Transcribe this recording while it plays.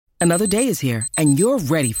Another day is here, and you're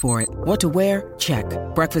ready for it. What to wear? Check.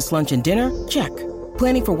 Breakfast, lunch, and dinner? Check.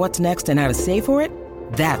 Planning for what's next and how to save for it?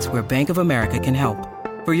 That's where Bank of America can help.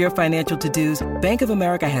 For your financial to-dos, Bank of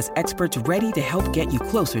America has experts ready to help get you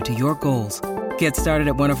closer to your goals. Get started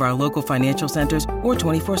at one of our local financial centers or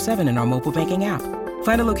 24/7 in our mobile banking app.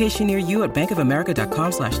 Find a location near you at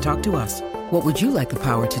bankofamerica.com/talktous. What would you like the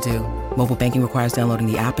power to do? Mobile banking requires downloading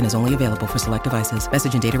the app and is only available for select devices.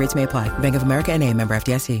 Message and data rates may apply. Bank of America N.A., member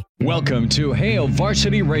FDIC. Welcome to Hail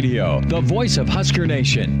Varsity Radio, the voice of Husker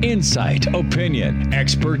Nation. Insight, opinion,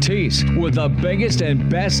 expertise, with the biggest and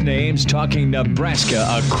best names talking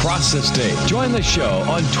Nebraska across the state. Join the show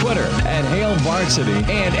on Twitter at Hail Varsity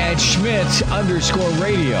and at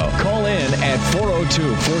Schmitz_radio. Call in at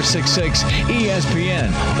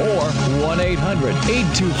 402-466-ESPN or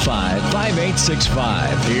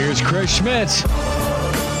 1-800-825-5865. Here's Chris Schmitz.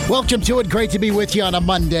 Welcome to it. Great to be with you on a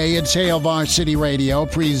Monday. It's Hail Varsity Radio,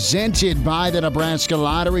 presented by the Nebraska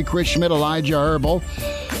Lottery. Chris Schmidt, Elijah Herbal.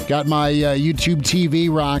 Got my YouTube TV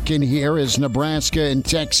rocking here as Nebraska and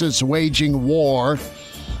Texas waging war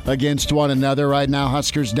against one another. Right now,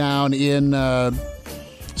 Huskers down in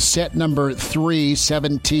set number 3,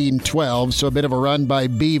 17-12. So a bit of a run by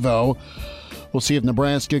Bevo. We'll see if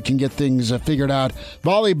Nebraska can get things figured out.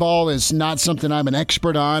 Volleyball is not something I'm an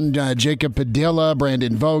expert on. Jacob Padilla,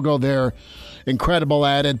 Brandon Vogel, they're incredible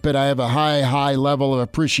at it, but I have a high level of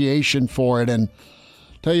appreciation for it. And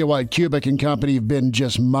tell you what, Kubik and company have been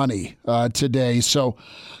just money today. So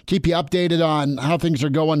keep you updated on how things are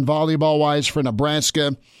going volleyball-wise for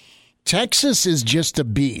Nebraska. Texas is just a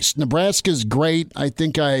beast. Nebraska's great. I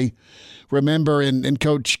think I remember in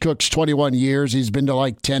Coach Cook's 21 years, he's been to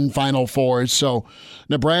like 10 Final Fours. So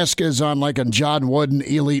Nebraska is on like a John Wooden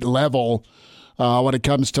elite level when it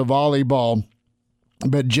comes to volleyball.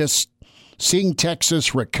 But just seeing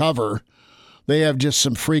Texas recover, they have just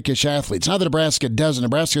some freakish athletes. Not that Nebraska doesn't.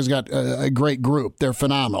 Nebraska's got a great group. They're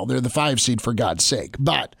phenomenal. They're the 5 seed, for God's sake.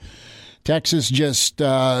 But Texas has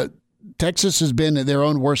been their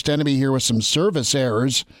own worst enemy here with some service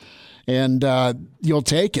errors. And you'll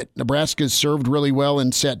take it. Nebraska's served really well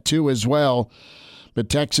in set 2 as well. But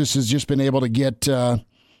Texas has just been able to get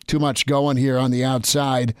too much going here on the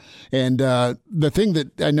outside. And the thing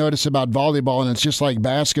that I notice about volleyball, and it's just like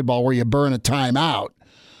basketball where you burn a timeout,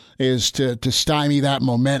 is to stymie that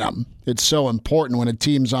momentum. It's so important when a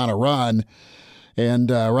team's on a run.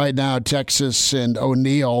 And right now, Texas and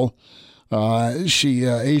O'Neal,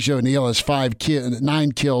 Asia O'Neal has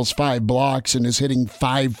 9 kills, 5 blocks, and is hitting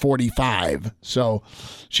 .545. So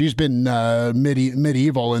she's been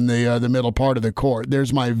medieval in the middle part of the court.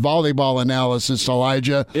 There's my volleyball analysis,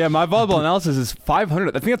 Elijah. Yeah, my volleyball analysis is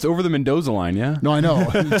 500. I think that's over the Mendoza line, yeah? No, I know.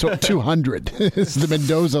 It's 200. It's the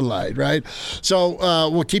Mendoza line, right? So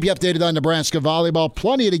we'll keep you updated on Nebraska volleyball.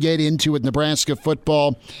 Plenty to get into with Nebraska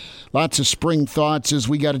football. Lots of spring thoughts as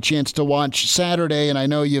we got a chance to watch Saturday, and I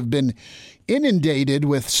know you've been inundated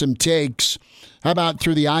with some takes. How about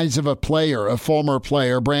through the eyes of a former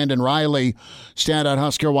player, Brandon Riley, standout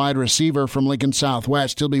Husker wide receiver from Lincoln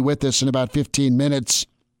Southwest. He'll be with us in about 15 minutes.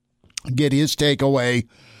 Get his takeaway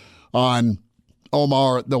on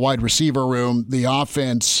Omar, the wide receiver room, the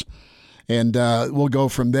offense, and we'll go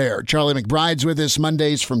from there. Charlie McBride's with us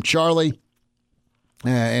Mondays from Charlie,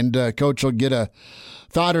 and Coach will get a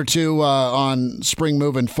thought or two on spring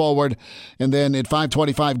moving forward. And then at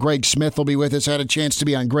 5:25, Greg Smith will be with us. I had a chance to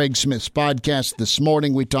be on Greg Smith's podcast this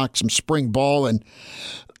morning. We talked some spring ball. And,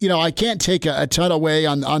 you know, I can't take a ton away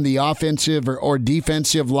on the offensive or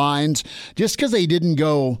defensive lines just because they didn't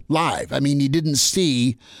go live. I mean, you didn't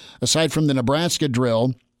see, aside from the Nebraska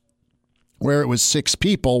drill, where it was 6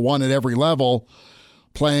 people, 1 at every level,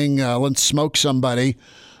 playing let's smoke somebody.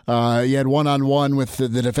 You had one-on-one with the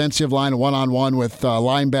defensive line, one-on-one with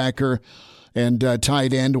linebacker and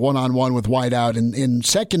tight end, one-on-one with wideout in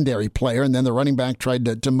secondary player, and then the running back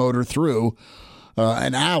tried to motor through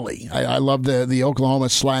an alley. I love the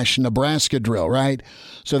Oklahoma/Nebraska drill, right?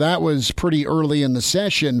 So that was pretty early in the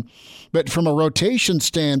session. But from a rotation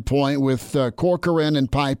standpoint with Corcoran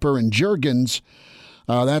and Piper and Juergens,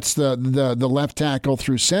 that's the left tackle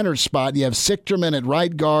through center spot. You have Sichterman at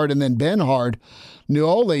right guard and then Benhard.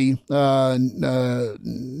 Nuoli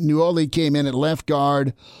came in at left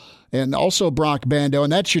guard, and also Brock Bando,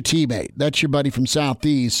 and that's your teammate. That's your buddy from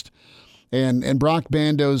Southeast. And Brock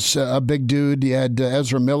Bando's a big dude. You had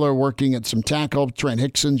Ezra Miller working at some tackle. Trent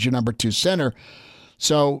Hickson's your number 2 center.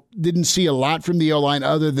 So didn't see a lot from the O-line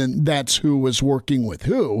other than that's who was working with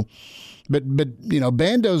who. But you know,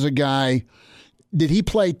 Bando's a guy. Did he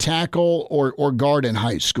play tackle or guard in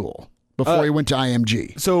high school before he went to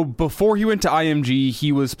IMG? So before he went to IMG,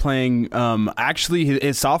 he was playing, actually,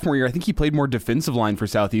 his sophomore year, I think he played more defensive line for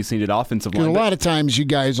Southeast and he did offensive line. A lot of times you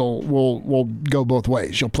guys will go both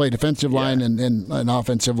ways. You'll play defensive line and an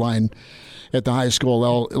offensive line at the high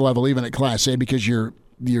school level, even at Class A, because you're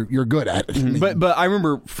good at it. Mm-hmm. But I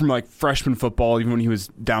remember from like freshman football, even when he was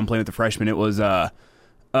down playing at the freshman, it was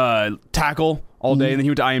tackle all day. And then he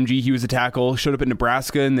went to IMG. He was a tackle. Showed up at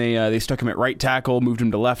Nebraska, and they stuck him at right tackle, moved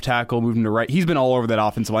him to left tackle, moved him to right. He's been all over that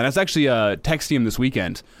offensive line. I was actually texting him this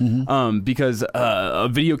weekend because a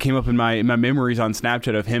video came up in my memories on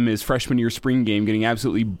Snapchat of him his freshman year spring game getting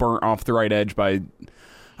absolutely burnt off the right edge by,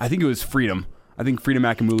 I think it was Freedom. I think Freedom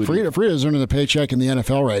Akamulu. Freedom's earning a paycheck in the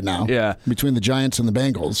NFL right now. Yeah, between the Giants and the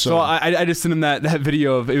Bengals. So I just sent him that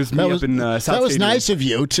video of it was me up in South That was Stadium. Nice of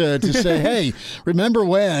you to say, hey, remember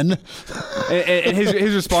when? And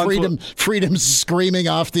his response Freedom's screaming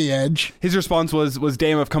off the edge. His response was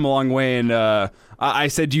damn, I've come a long way. And I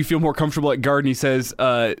said, do you feel more comfortable at guard? And he says,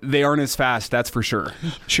 they aren't as fast, that's for sure.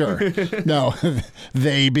 Sure. No,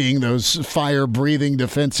 they being those fire-breathing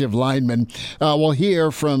defensive linemen. We'll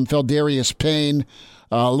hear from Feldarius Payne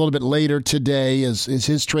a little bit later today as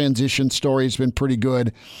his transition story has been pretty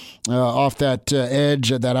good off that edge,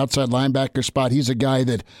 that outside linebacker spot. He's a guy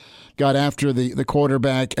that got after the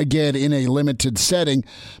quarterback, again, in a limited setting.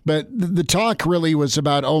 But the talk really was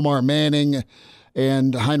about Omar Manning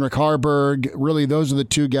and Heinrich Haarberg. Really, those are the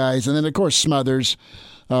two guys. And then, of course, Smothers,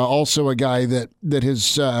 also a guy that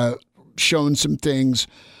has shown some things.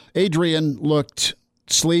 Adrian looked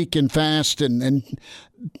sleek and fast, and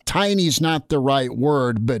tiny's not the right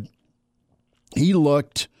word, but he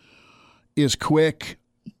looked as quick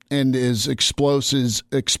and as explosive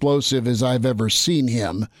as I've ever seen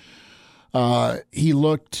him. He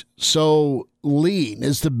looked so lean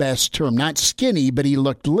is the best term. Not skinny, but he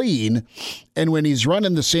looked lean. And when he's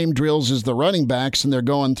running the same drills as the running backs and they're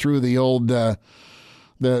going through the old the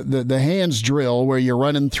hands drill where you're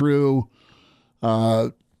running through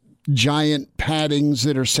giant paddings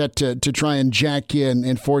that are set to try and jack you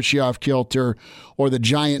and force you off kilter, or the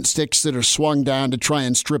giant sticks that are swung down to try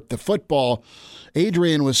and strip the football,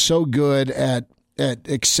 Adrian was so good at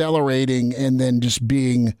accelerating and then just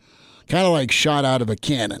being kind of like shot out of a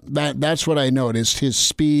cannon. That's what I noticed, his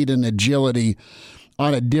speed and agility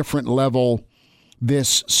on a different level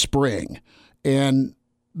this spring. And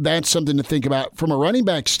that's something to think about. From a running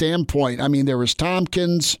back standpoint, I mean, there was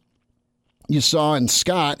Tompkins you saw and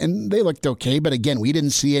Scott, and they looked okay. But again, we didn't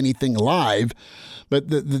see anything live. But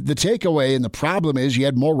the takeaway and the problem is you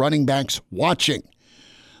had more running backs watching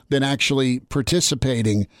than actually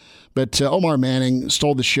participating. But Omar Manning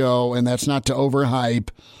stole the show, and that's not to overhype.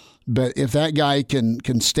 But if that guy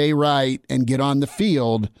can stay right and get on the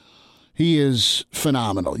field, he is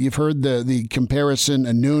phenomenal. You've heard the comparison,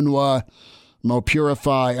 Anunwa, Mo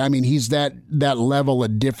Purify. I mean, he's that level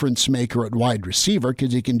of difference maker at wide receiver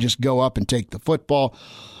because he can just go up and take the football.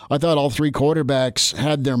 I thought all three quarterbacks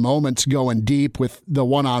had their moments going deep with the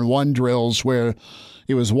one-on-one drills where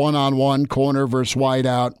it was one-on-one, corner versus wide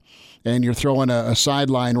out, and you're throwing a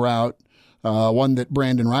sideline route, one that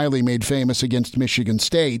Brandon Riley made famous against Michigan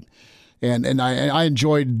State. And I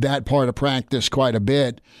enjoyed that part of practice quite a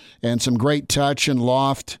bit, and some great touch and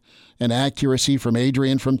loft and accuracy from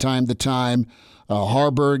Adrian from time to time.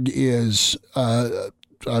 Haarberg is a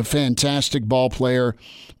fantastic ball player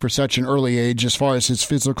for such an early age as far as his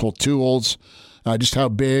physical tools, just how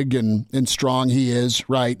big and strong he is,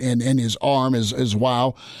 right, and his arm is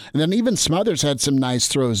wow. And then even Smothers had some nice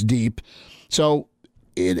throws deep. So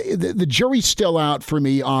the jury's still out for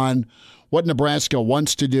me on what Nebraska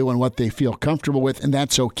wants to do and what they feel comfortable with, and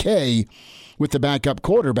that's okay with the backup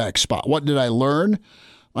quarterback spot. What did I learn?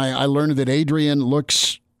 I learned that Adrian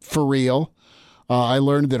looks for real. I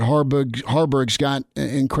learned that Haarberg's got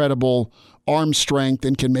incredible arm strength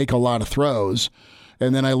and can make a lot of throws.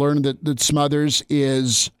 And then I learned that Smothers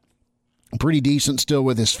is pretty decent still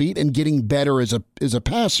with his feet and getting better as a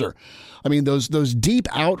passer. I mean, those deep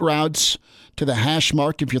out routes to the hash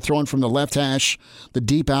mark, if you're throwing from the left hash, the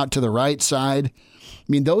deep out to the right side. I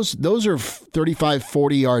mean, those are 35,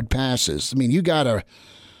 40-yard passes. I mean, you gotta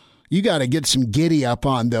get some giddy up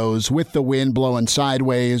on those with the wind blowing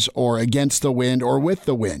sideways or against the wind or with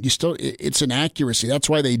the wind. It's an accuracy. That's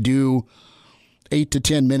why they do 8 to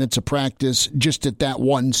 10 minutes of practice just at that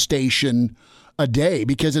one station a day,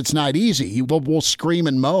 because it's not easy. We'll scream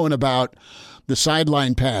and moan about the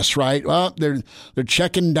sideline pass, right? Well, they're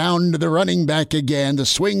checking down to the running back again, the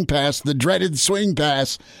swing pass, the dreaded swing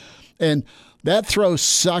pass. And that throw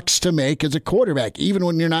sucks to make as a quarterback, even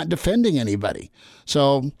when you're not defending anybody.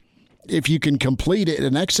 So if you can complete it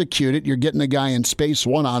and execute it, you're getting the guy in space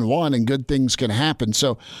one-on-one, and good things can happen.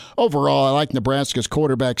 So overall, I like Nebraska's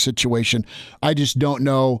quarterback situation. I just don't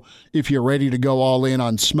know if you're ready to go all in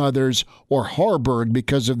on Smothers or Haarberg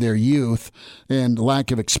because of their youth and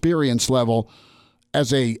lack of experience level as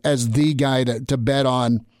the guy to bet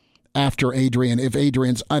on after Adrian, if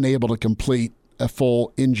Adrian's unable to complete a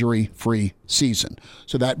full injury-free season.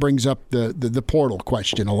 So that brings up the portal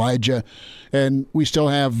question, Elijah. And we still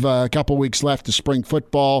have a couple weeks left to spring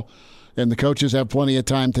football, and the coaches have plenty of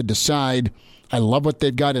time to decide. I love what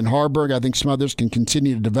they've got in Haarberg. I think Smothers can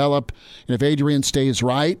continue to develop. And if Adrian stays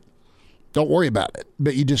right, don't worry about it.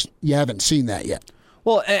 But you haven't seen that yet.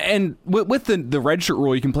 Well, and with the redshirt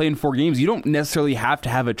rule, you can play in 4 games. You don't necessarily have to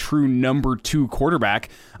have a true number 2 quarterback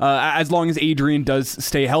as long as Adrian does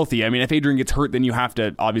stay healthy. I mean, if Adrian gets hurt, then you have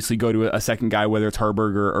to obviously go to a second guy, whether it's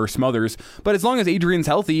Haarberg or Smothers. But as long as Adrian's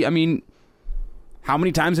healthy, I mean, how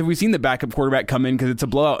many times have we seen the backup quarterback come in because it's a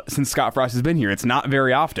blowout since Scott Frost has been here? It's not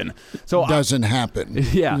very often. So it doesn't happen.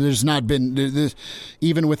 Yeah. There's not been,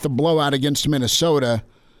 even with the blowout against Minnesota,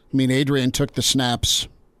 I mean, Adrian took the snaps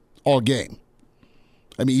all game.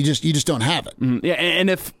 I mean, you just don't have it. Yeah, and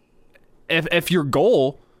if your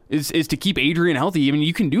goal is to keep Adrian healthy, I mean,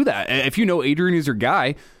 you can do that. If you know Adrian is your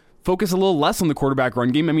guy, focus a little less on the quarterback run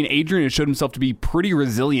game. I mean, Adrian has showed himself to be pretty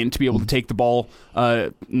resilient to be able to take the ball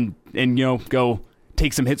and go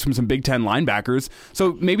take some hits from some Big Ten linebackers.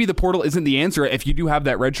 So maybe the portal isn't the answer. If you do have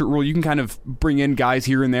that redshirt rule, you can kind of bring in guys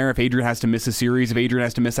here and there if Adrian has to miss a series, if Adrian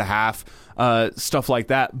has to miss a half, stuff like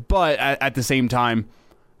that. But at the same time,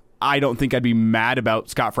 I don't think I'd be mad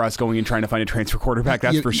about Scott Frost going and trying to find a transfer quarterback.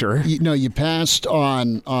 That's for sure. You passed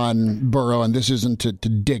on Burrow, and this isn't to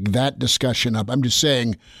dig that discussion up. I'm just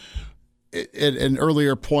saying, at an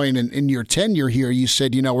earlier point in your tenure here, you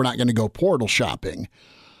said, we're not going to go portal shopping.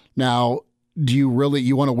 Now, do you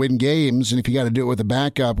want to win games? And if you got to do it with a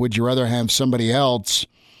backup, would you rather have somebody else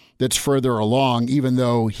that's further along, even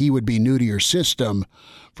though he would be new to your system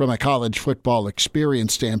from a college football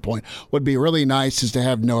experience standpoint? Would be really nice is to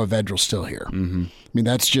have Noah Vedral still here. Mm-hmm. I mean,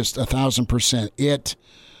 that's just 1,000% it.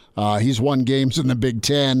 He's won games in the Big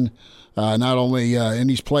Ten, not only, and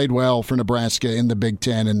he's played well for Nebraska in the Big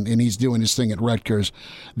Ten, and he's doing his thing at Rutgers.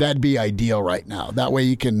 That'd be ideal right now. That way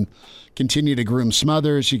you can continue to groom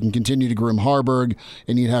Smothers, you can continue to groom Haarberg,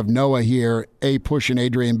 and you'd have Noah here, A, pushing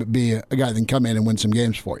Adrian, but B, a guy that can come in and win some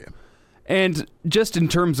games for you. And just in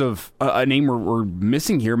terms of a name we're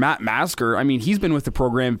missing here, Matt Masker, I mean, he's been with the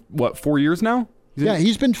program, 4 years now?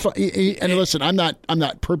 He's been fun. And listen, I'm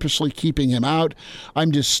not purposely keeping him out.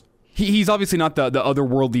 I'm just... He's obviously not the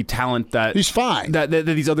otherworldly talent that... He's fine. That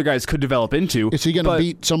these other guys could develop into. Is he going to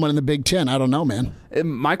beat someone in the Big Ten? I don't know, man.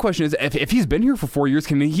 My question is, if he's been here for 4 years,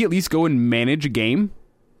 can he at least go and manage a game?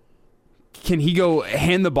 Can he go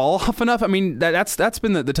hand the ball off enough? I mean, that's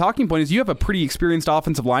been the talking point is you have a pretty experienced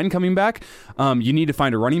offensive line coming back. You need to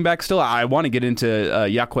find a running back still. I want to get into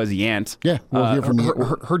Jaquez Yant. Yeah, we'll hear from you.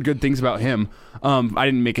 Heard good things about him. I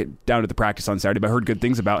didn't make it down to the practice on Saturday, but I heard good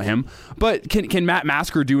things about him. But can Matt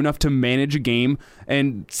Masker do enough to manage a game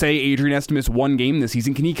and say Adrian has to miss one game this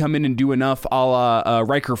season? Can he come in and do enough a la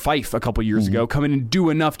Riker Fife a couple years ago, come in and do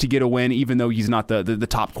enough to get a win even though he's not the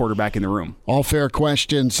top quarterback in the room? All fair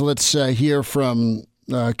questions. Let's hear from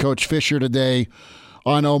Coach Fisher today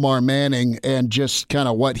on Omar Manning and just kind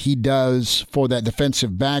of what he does for that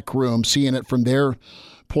defensive back room, seeing it from their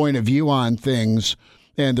point of view on things,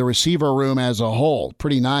 and the receiver room as a whole.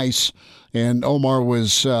 Pretty nice. And Omar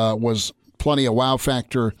was plenty of wow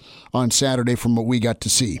factor on Saturday from what we got to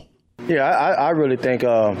see. Yeah, I really think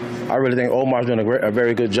Omar's doing a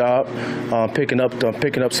very good job picking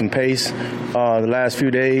up some pace the last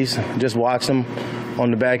few days. Just watch him on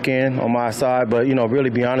the back end on my side, but really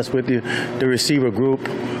be honest with you, the receiver group.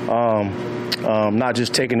 Not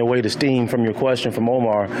just taking away the steam from your question from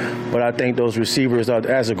Omar, but I think those receivers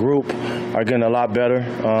as a group are getting a lot better.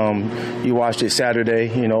 You watched it Saturday.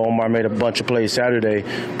 Omar made a bunch of plays Saturday,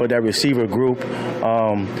 but that receiver group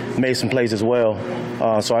made some plays as well.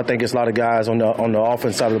 So I think it's a lot of guys on the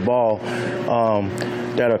offense side of the ball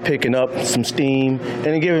that are picking up some steam,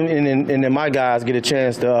 and then my guys get a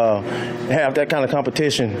chance to have that kind of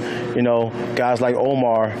competition. Guys like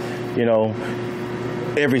Omar,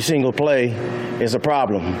 every single play is a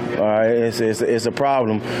problem. All right, it's a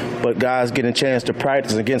problem. But guys getting a chance to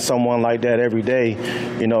practice against someone like that every day,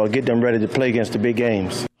 get them ready to play against the big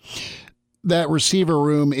games. That receiver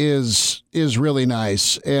room is really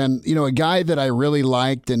nice, and a guy that I really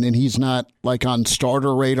liked, and he's not like on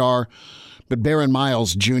starter radar, but Baron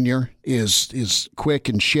Miles Jr. is quick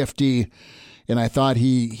and shifty, and I thought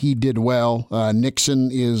he did well. Nixon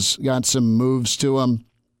got some moves to him.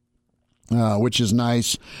 which is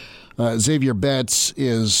nice. Xavier Betts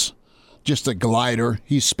is just a glider.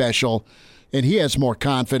 He's special, and he has more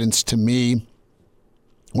confidence to me,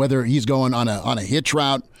 whether he's going on a hitch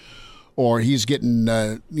route or he's getting,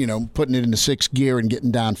 putting it into sixth gear and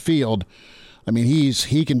getting downfield. I mean,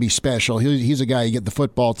 he can be special. He's a guy you get the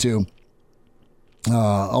football to.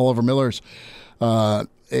 Oliver Miller's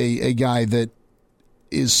a guy that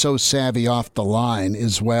is so savvy off the line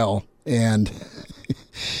as well. And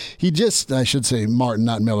I should say Martin,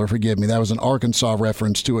 not Miller, forgive me. That was an Arkansas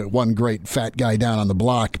reference to it. One great fat guy down on the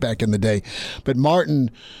block back in the day. But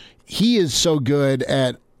Martin, he is so good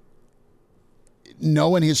at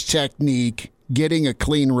knowing his technique, getting a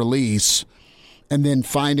clean release, and then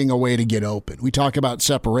finding a way to get open. We talk about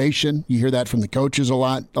separation. You hear that from the coaches a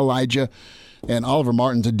lot, Elijah. And Oliver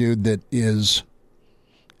Martin's a dude that is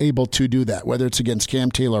able to do that, whether it's against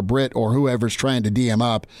Cam Taylor-Britt or whoever's trying to DM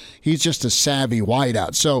up. He's just a savvy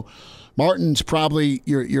wideout. So Martin's probably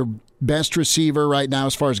your best receiver right now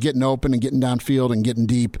as far as getting open and getting downfield and getting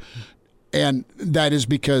deep. And that is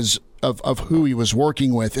because of who he was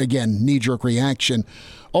working with. Again, knee-jerk reaction.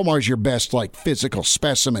 Omar's your best, physical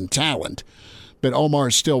specimen talent. But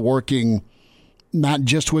Omar's still working not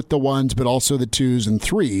just with the ones, but also the twos and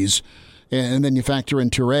threes. And then you factor in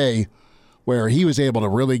Toure, where he was able to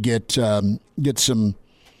really get some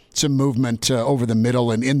movement over the middle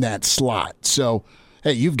and in that slot. So,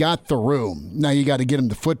 hey, you've got the room. Now you got to get him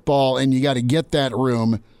the football, and you got to get that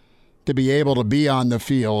room to be able to be on the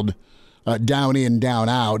field down in, down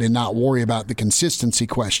out, and not worry about the consistency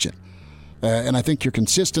question. And I think your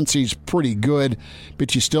consistency's pretty good,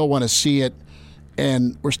 but you still want to see it.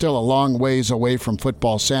 And we're still a long ways away from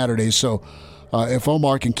football Saturday, so if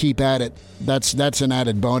Omar can keep at it, that's an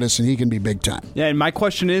added bonus, and he can be big time. Yeah, and my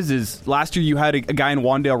question is last year you had a guy in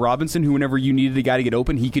Wan'Dale Robinson who, whenever you needed a guy to get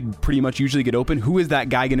open, he could pretty much usually get open. Who is that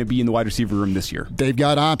guy going to be in the wide receiver room this year? They've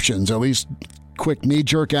got options, at least quick knee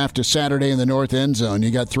jerk after Saturday in the north end zone.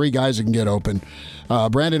 You got three guys that can get open.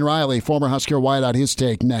 Brandon Riley, former Husker wideout, his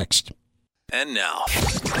take next. And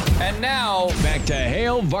now, back to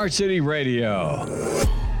Hail Varsity Radio.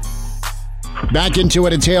 Back into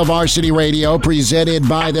it at Hail Varsity Radio, presented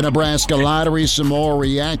by the Nebraska Lottery. Some more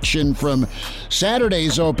reaction from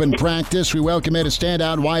Saturday's open practice. We welcome in a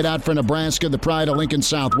standout wideout for Nebraska, the pride of Lincoln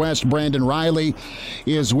Southwest. Brandon Riley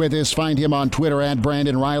is with us. Find him on Twitter at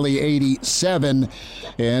Brandon Riley 87,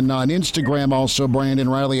 and on Instagram also Brandon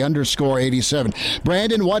Riley _87.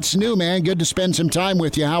 Brandon, what's new, man? Good to spend some time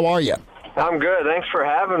with you. How are you? I'm good. Thanks for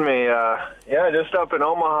having me. Just up in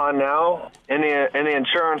Omaha now in the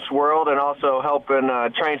insurance world, and also helping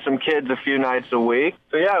train some kids a few nights a week.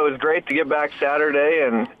 So yeah, it was great to get back Saturday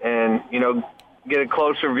and get a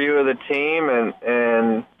closer view of the team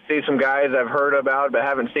and see some guys I've heard about but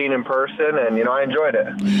haven't seen in person, and I enjoyed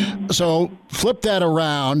it. So flip that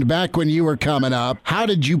around. Back when you were coming up, how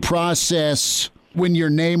did you process when your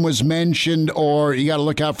name was mentioned, or you got to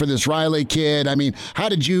look out for this Riley kid? I mean, how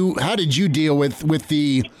did you deal with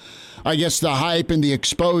the, I guess, the hype and the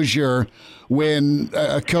exposure when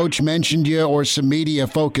a coach mentioned you or some media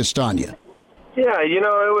focused on you? Yeah, it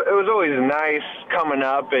was always nice coming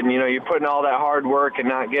up, and you're putting all that hard work and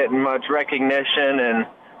not getting much recognition, and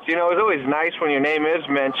it was always nice when your name is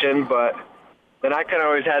mentioned, but then I kind of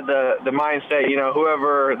always had the mindset,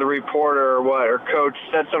 whoever the reporter or coach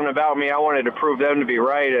said something about me, I wanted to prove them to be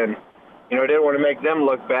right, and, I didn't want to make them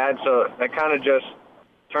look bad, so that kind of just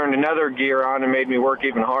turned another gear on and made me work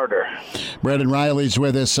even harder. Brandon Riley's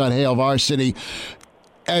with us on Hail Varsity.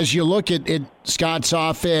 As you look at Scott's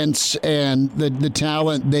offense and the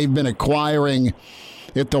talent they've been acquiring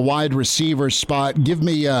at the wide receiver spot, give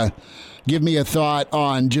me a thought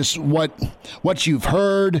on just what you've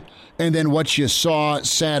heard and then what you saw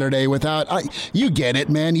Saturday. You get it,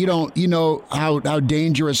 man. You know how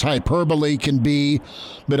dangerous hyperbole can be,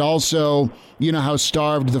 but also you know how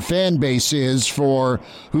starved the fan base is for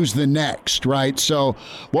who's the next, right? So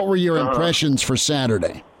what were your impressions for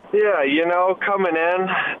Saturday? Yeah, coming in,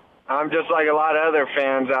 I'm just like a lot of other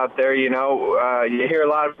fans out there, you hear a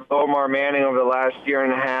lot of Omar Manning over the last year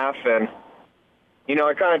and a half, and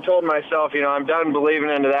I kind of told myself, I'm done believing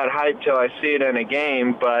into that hype till I see it in a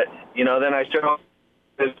game. But, then I still,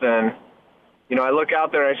 and, I look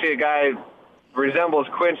out there and I see a guy resembles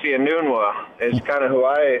Quincy Enunwa. Is kind of who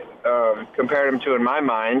I compared him to in my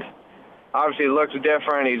mind. Obviously, he looks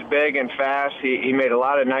different. He's big and fast. He made a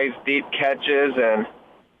lot of nice deep catches. And,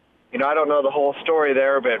 I don't know the whole story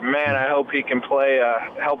there, but, man, I hope he can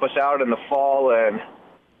help us out in the fall. And,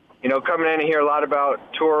 coming in and hear a lot about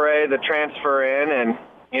Toure, the transfer in, and,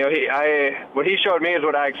 what he showed me is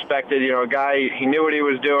what I expected. A guy, he knew what he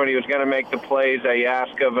was doing. He was going to make the plays that you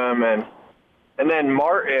ask of him, and, And then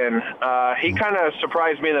Martin, he kind of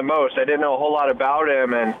surprised me the most. I didn't know a whole lot about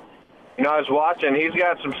him, and I was watching. He's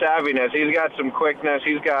got some savviness. He's got some quickness.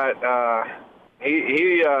 He's got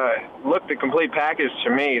he looked the complete package to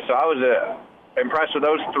me. So I was impressed with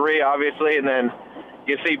those three, obviously. And then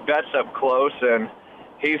you see Betts up close, and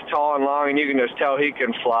he's tall and long, and you can just tell he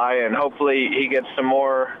can fly. And hopefully he gets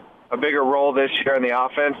a bigger role this year in the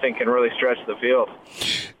offense and can really stretch the field.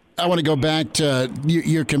 I want to go back to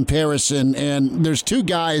your comparison, and there's two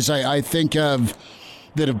guys I think of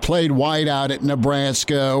that have played wide out at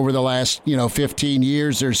Nebraska over the last 15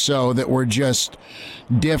 years or so that were just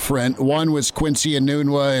different. One was Quincy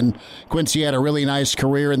Enunwa, and Quincy had a really nice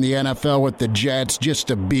career in the NFL with the Jets,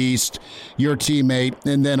 just a beast, your teammate.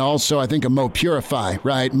 And then also I think of Mo Purify,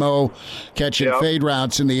 right? Mo catching fade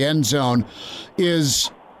routes in the end zone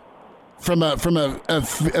is from a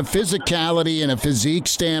physicality and a physique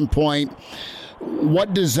standpoint.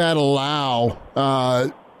 What does that allow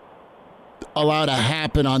to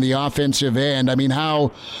happen on the offensive end? I mean,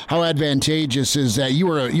 how advantageous is that? You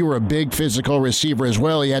were a big physical receiver as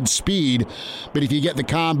well. You had speed, but if you get the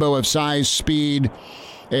combo of size, speed,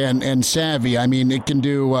 and savvy, I mean, it can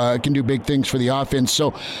do big things for the offense.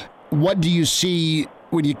 So, what do you see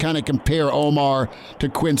when you kind of compare Omar to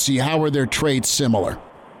Quincy? How are their traits similar?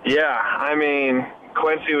 Yeah, I mean,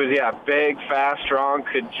 Quincy was big, fast, strong,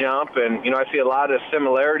 could jump, and I see a lot of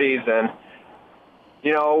similarities. And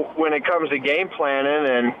when it comes to game planning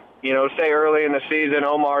and, say early in the season,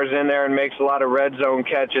 Omar's in there and makes a lot of red zone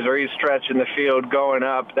catches, or he's stretching the field going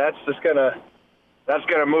up, that's going to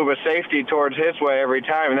move a safety towards his way every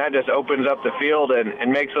time, and that just opens up the field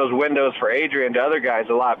and makes those windows for Adrian to other guys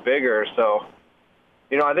a lot bigger. So,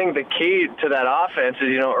 I think the key to that offense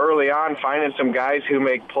is, early on finding some guys who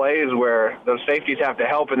make plays where those safeties have to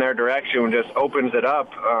help in their direction and just opens it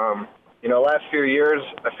up. Last few years,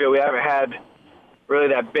 I feel we haven't had really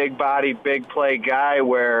that big body, big play guy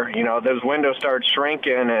where, those windows start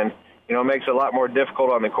shrinking and, makes it a lot more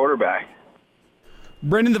difficult on the quarterback.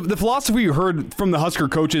 Brandon, the philosophy you heard from the Husker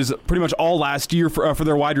coaches pretty much all last year for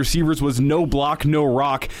their wide receivers was no block, no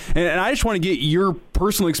rock. And I just want to get your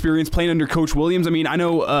personal experience playing under Coach Williams. I mean, I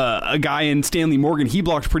know a guy in Stanley Morgan, he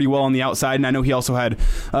blocked pretty well on the outside, and I know he also had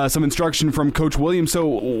some instruction from Coach Williams. So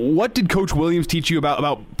what did Coach Williams teach you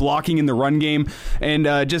about blocking in the run game,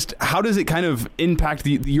 and just how does it kind of impact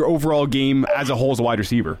your overall game as a whole as a wide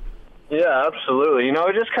receiver? Yeah, absolutely.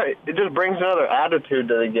 It just brings another attitude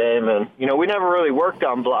to the game, and we never really worked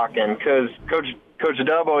on blocking because Coach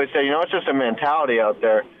Dub always said, it's just a mentality out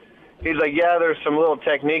there. He's like, yeah, there's some little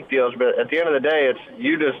technique deals, but at the end of the day, it's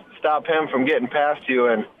you just stop him from getting past you.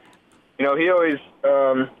 And he always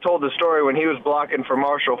told the story when he was blocking for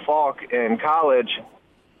Marshall Faulk in college.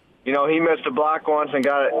 He missed a block once and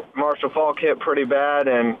got Marshall Faulk hit pretty bad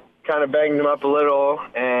and kind of banged him up a little,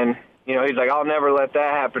 and he's like, I'll never let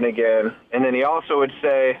that happen again. And then he also would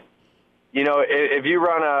say, if you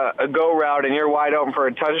run a go route and you're wide open for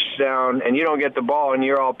a touchdown and you don't get the ball and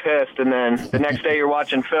you're all pissed, and then the next day you're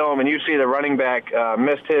watching film and you see the running back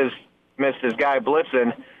missed his guy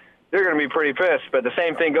blitzing, they're going to be pretty pissed. But the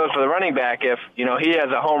same thing goes for the running back. If, he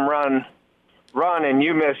has a home run and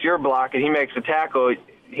you miss your block and he makes a tackle,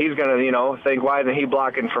 he's going to, think, why isn't he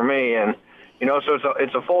blocking for me? And so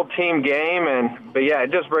it's a full team game, but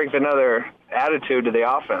it just brings another attitude to the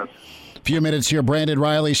offense. Few minutes here. Brandon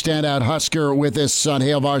Riley, standout Husker, with us on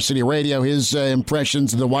Hail Varsity Radio. His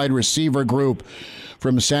impressions of the wide receiver group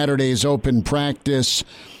from Saturday's open practice.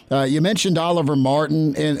 You mentioned Oliver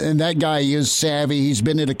Martin, and that guy is savvy. He's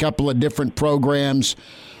been in a couple of different programs.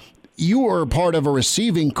 You were part of a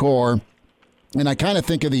receiving corps. And I kind of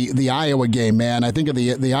think of the Iowa game, man. I think of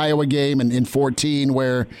the Iowa game in 2014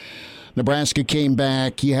 where Nebraska came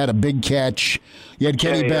back. You had a big catch. You had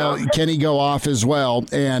Kenny go off as well.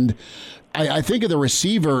 And I think of the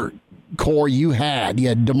receiver core you had. You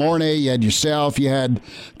had DeMornay, you had yourself, you had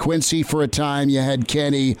Quincy for a time, you had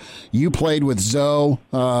Kenny. You played with Zoe,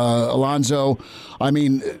 Alonzo. I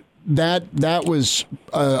mean, that was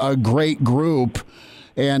a great group.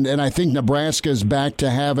 And I think Nebraska's back to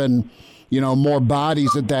having, more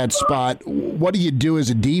bodies at that spot. What do you do as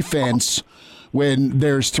a defense when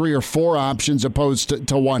there's 3 or 4 options opposed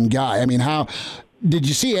to one guy? I mean, how did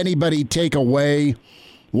you see anybody take away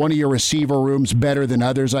one of your receiver rooms better than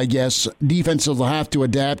others? I guess defenses will have to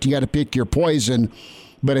adapt. You got to pick your poison,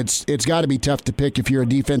 but it's got to be tough to pick if you're a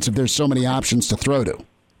defense if there's so many options to throw to.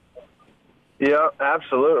 Yeah,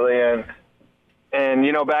 absolutely.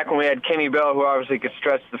 And back when we had Kenny Bell, who obviously could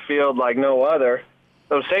stretch the field like no other,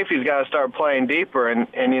 those safeties got to start playing deeper, and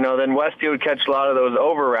then Westy would catch a lot of those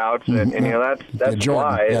over routes, and that's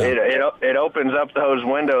why it opens up those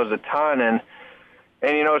windows a ton. And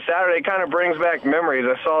And, Saturday kind of brings back memories.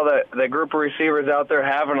 I saw the group of receivers out there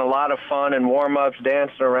having a lot of fun and warm-ups,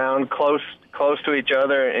 dancing around close to each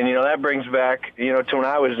other. And, that brings back, to when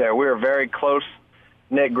I was there. We were a very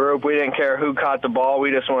close-knit group. We didn't care who caught the ball. We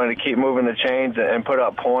just wanted to keep moving the chains and put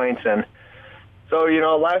up points. And so,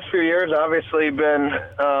 last few years, obviously been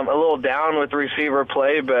a little down with receiver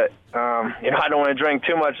play, but, I don't want to drink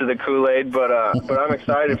too much of the Kool-Aid, but I'm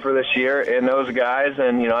excited for this year and those guys,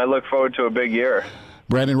 and, I look forward to a big year.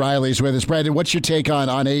 Brandon Riley's with us. Brandon, what's your take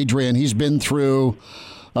on Adrian? He's been through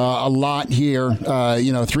a lot here,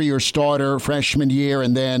 3-year starter, freshman year,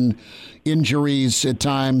 and then injuries at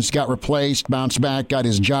times, got replaced, bounced back, got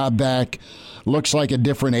his job back. Looks like a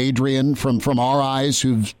different Adrian from our eyes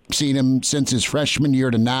who've seen him since his freshman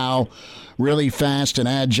year to now. Really fast and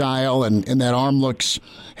agile, and that arm looks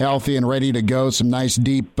healthy and ready to go. Some nice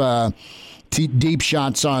deep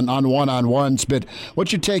shots on one-on-ones. But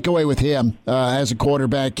what's your takeaway with him as a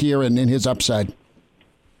quarterback here and in his upside?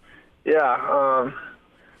 Yeah, on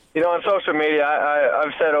social media,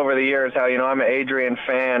 I've said over the years how, I'm an Adrian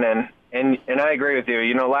fan, and I agree with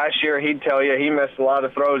you. Last year he'd tell you he missed a lot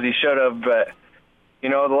of throws he should have, but, the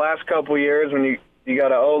last couple of years when you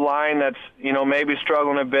got an O-line that's, maybe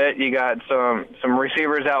struggling a bit, you got some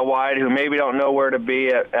receivers out wide who maybe don't know where to be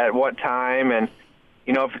at what time, and,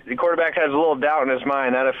 if the quarterback has a little doubt in his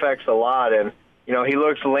mind, that affects a lot. And, he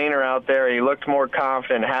looks leaner out there. He looked more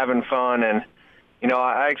confident, having fun. And,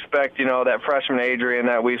 I expect, that freshman Adrian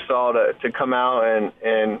that we saw to come out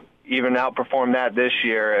and even outperform that this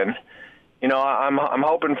year. And, I'm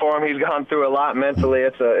hoping for him. He's gone through a lot mentally.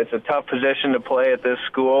 It's a tough position to play at this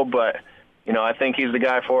school, but, I think he's the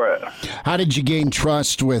guy for it. How did you gain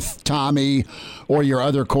trust with Tommy or your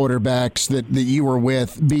other quarterbacks that you were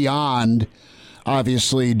with beyond –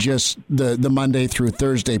 obviously just the Monday through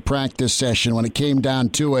Thursday practice session? When it came down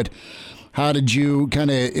to it, how did you kind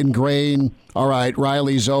of ingrain, all right,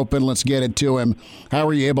 Riley's open, let's get it to him? How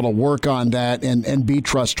were you able to work on that and be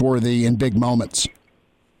trustworthy in big moments?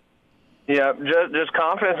 Yeah, just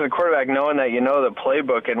confidence in the quarterback, knowing that the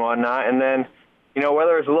playbook and whatnot. And then,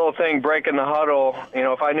 whether it's a little thing breaking the huddle,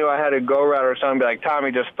 if I knew I had a go route or something, be like,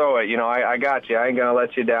 Tommy, just throw it. I got you. I ain't going to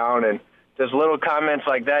let you down. And just little comments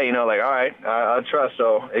like that, all right, I'll trust.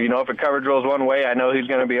 So, if a coverage rolls one way, I know he's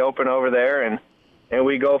going to be open over there, and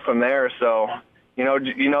we go from there. So,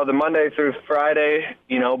 the Monday through Friday,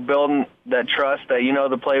 building that trust that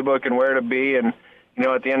the playbook and where to be, and,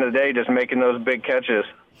 at the end of the day, just making those big catches.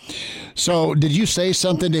 So, did you say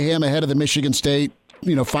something to him ahead of the Michigan State,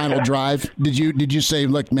 final drive? Did you say,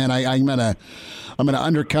 look, man, I'm gonna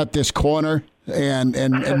undercut this corner and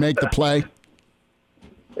make the play?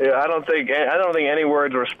 Yeah, I don't think any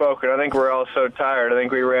words were spoken. I think we're all so tired. I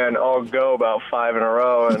think we ran all go about 5 in a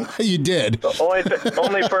row. And you did. The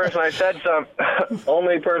only person I said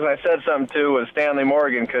something to was Stanley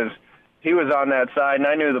Morgan, because he was on that side, and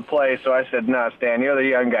I knew the play, so I said, nah, Stan, you're the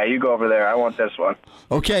young guy. You go over there. I want this one.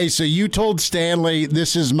 Okay, so you told Stanley,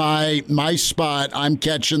 this is my spot. I'm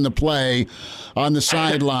catching the play on the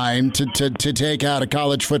sideline to take out a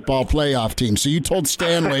college football playoff team. So you told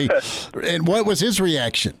Stanley, and what was his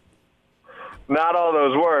reaction? Not all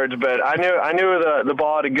those words, but I knew the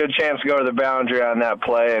ball had a good chance to go to the boundary on that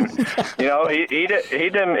play, and he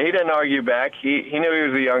didn't argue back. He knew he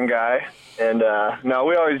was a young guy, and no,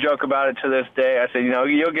 we always joke about it to this day. I said,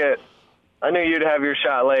 you'll get. I knew you'd have your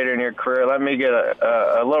shot later in your career. Let me get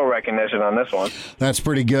a little recognition on this one. That's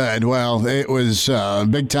pretty good. Well, it was a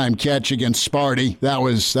big-time catch against Sparty. That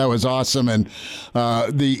was awesome. And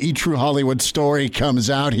the E! True Hollywood story comes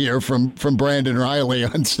out here from Brandon Riley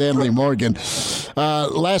on Stanley Morgan.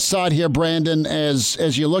 Last thought here, Brandon,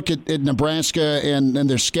 as you look at Nebraska and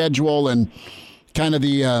their schedule and kind of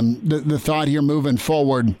the thought here moving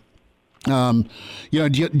forward, do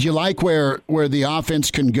you like where the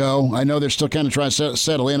offense can go? I know they're still kind of trying to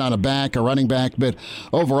settle in on a running back, but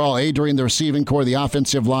overall, Adrian, the receiving core, the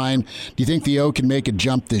offensive line, do you think the O can make a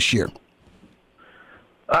jump this year?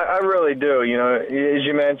 I really do. As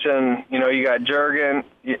you mentioned, you got Juergen.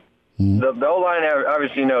 The O-line,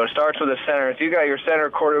 obviously, starts with a center. So you got your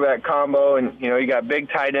center quarterback combo, and, you got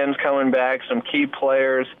big tight ends coming back, some key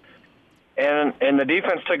players. And the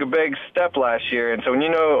defense took a big step last year. And so when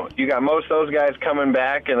you got most of those guys coming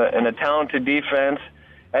back and a talented defense,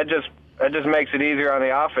 that just makes it easier on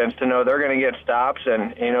the offense to know they're going to get stops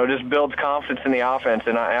and, just builds confidence in the offense.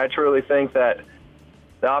 And I truly think that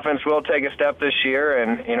the offense will take a step this year.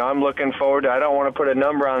 And, I'm looking forward to I don't want to put a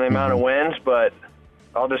number on the amount of wins, but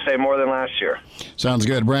I'll just say more than last year. Sounds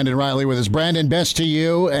good. Brandon Riley with us. Brandon, best to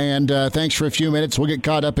you, and thanks for a few minutes. We'll get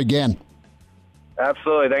caught up again.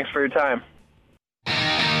 Absolutely. Thanks for your time.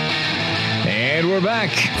 And we're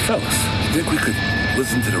back Fellas, think we could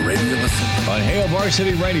listen to the radio lesson? on Hail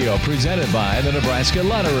Varsity Radio, presented by the Nebraska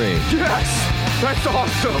Lottery. Yes, that's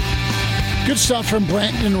awesome. Good stuff from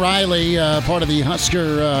Brandon Riley, part of the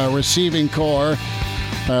Husker receiving corps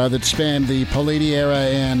that spanned the Peliti era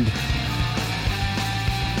and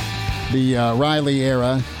the Riley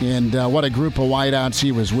era. And what a group of wideouts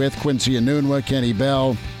he was with. Quincy Enunwa, Kenny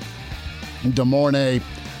Bell, DeMornay,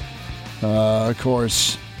 of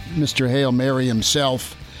course, Mr. Hail Mary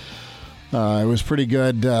himself. It was pretty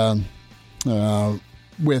good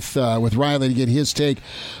with Riley to get his take.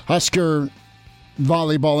 Husker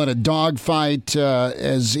volleyball in a dogfight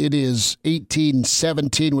as it is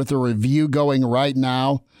 18-17 with a review going right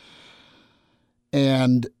now.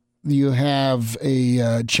 And you have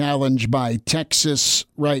a challenge by Texas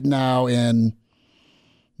right now, and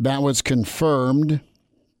that was confirmed.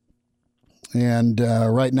 And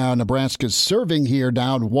right now, Nebraska's serving here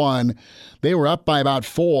down 1. They were up by about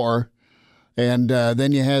 4. And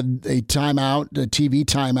then you had a timeout, a TV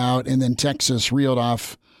timeout, and then Texas reeled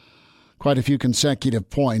off quite a few consecutive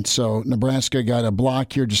points. So Nebraska got a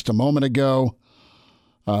block here just a moment ago,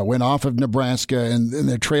 went off of Nebraska, and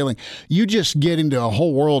they're trailing. You just get into a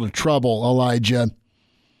whole world of trouble, Elijah,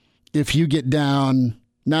 if you get down,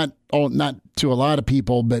 not to a lot of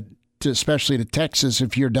people, but especially to Texas,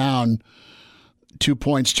 if you're down 2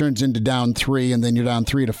 points, turns into down 3, and then you're down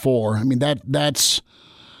 3-4. I mean, that's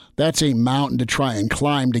a mountain to try and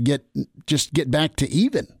climb to get back to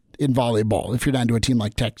even in volleyball if you're down to a team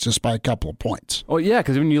like Texas by a couple of points. Oh, yeah,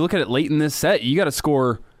 because when you look at it late in this set, you got to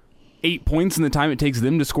score 8 points in the time it takes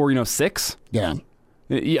them to score, 6. Yeah.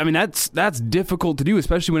 I mean, that's difficult to do,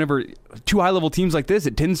 especially whenever two high-level teams like this,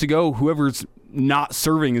 it tends to go whoever's not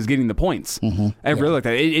serving is getting the points. Mm-hmm. I really like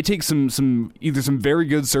that. It takes some either some very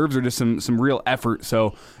good serves or just some real effort.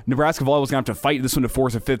 So Nebraska volleyball is going to have to fight this one to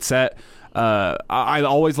force a fifth set. I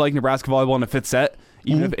always like Nebraska volleyball in a fifth set.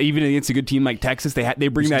 Even against a good team like Texas, they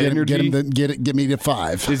bring that energy. Get me to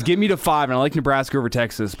 5. Just get me to 5, and I like Nebraska over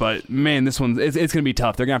Texas. But man, this one it's going to be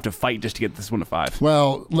tough. They're going to have to fight just to get this one to 5.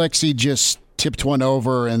 Well, Lexi just tipped one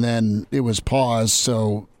over, and then it was paused.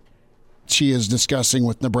 So she is discussing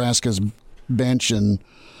with Nebraska's bench and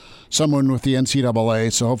someone with the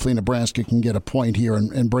NCAA. So hopefully Nebraska can get a point here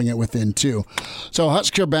and bring it within 2. So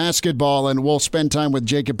Husker basketball, and we'll spend time with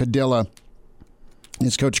Jacob Padilla.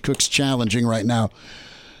 As Coach Cook's challenging right now.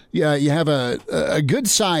 Yeah, you have a good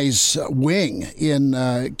size wing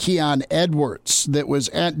in Keon Edwards that was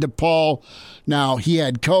at DePaul. Now, he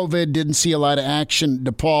had COVID, didn't see a lot of action at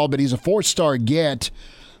DePaul, but he's a 4-star get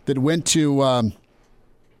that went to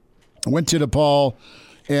DePaul,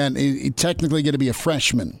 and he's technically going to be a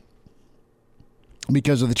freshman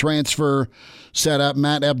because of the transfer setup.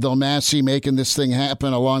 Matt Abdelmassi making this thing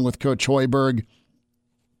happen along with Coach Hoiberg.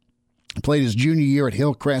 Played his junior year at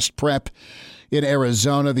Hillcrest Prep in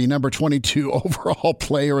Arizona, the number 22 overall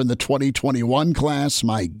player in the 2021 class.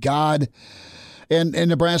 My God. And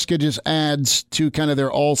Nebraska just adds to kind of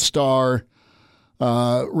their all-star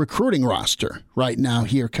recruiting roster right now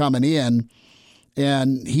here coming in.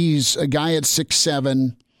 And he's a guy at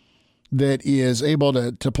 6'7" that is able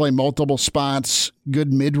to play multiple spots,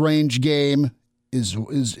 good mid-range game, his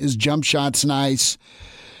jump shot's nice.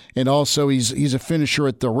 And also, he's a finisher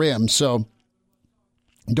at the rim, so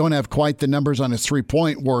don't have quite the numbers on his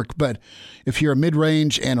three-point work. But if you're a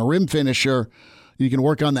mid-range and a rim finisher, you can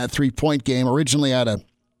work on that three-point game. Originally out of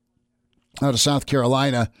South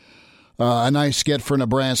Carolina, a nice get for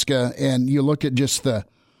Nebraska. And you look at just the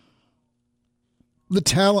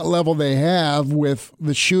talent level they have with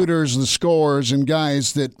the shooters, the scorers, and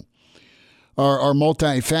guys that are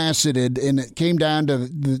multifaceted, and it came down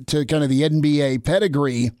to kind of the NBA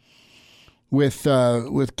pedigree with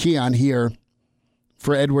Keon here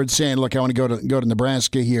for Edwards saying, "Look, I want to go to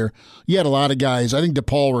Nebraska here." You had a lot of guys. I think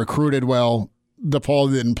DePaul recruited well.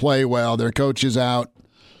 DePaul didn't play well. Their coach is out,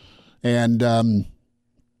 and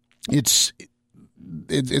it's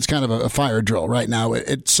kind of a fire drill right now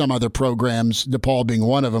at some other programs. DePaul being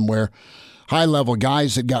one of them, where high level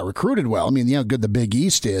guys that got recruited well. I mean, you know how good the Big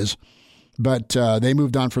East is. But they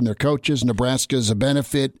moved on from their coaches. Nebraska's a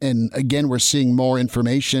benefit. And again, we're seeing more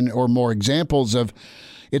information or more examples of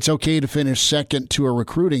it's okay to finish second to a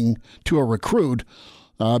recruit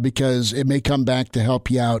because it may come back to help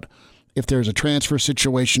you out if there's a transfer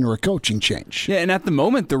situation or a coaching change. Yeah, and at the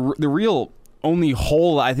moment, the real only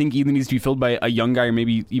hole I think either needs to be filled by a young guy or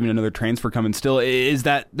maybe even another transfer coming still is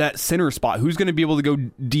that center spot. Who's going to be able to go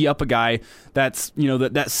D up a guy that's,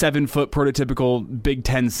 that 7-foot prototypical Big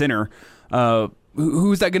Ten center?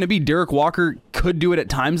 who's that going to be? Derek Walker could do it at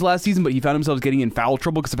times last season, but he found himself getting in foul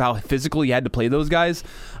trouble because of how physical he had to play those guys.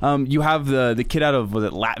 You have the kid out of, was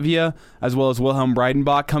it Latvia, as well as Wilhelm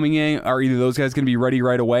Breidenbach coming in. Are either of those guys going to be ready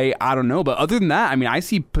right away? I don't know. But other than that, I mean, I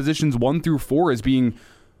see positions 1 through 4 as being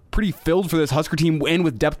pretty filled for this Husker team and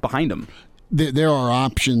with depth behind them. There are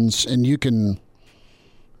options, and you can,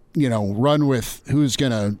 run with who's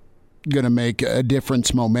going to make a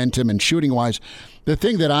difference momentum and shooting wise. The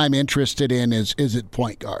thing that I'm interested in is it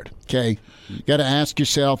point guard? Okay, you got to ask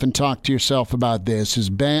yourself and talk to yourself about this. Is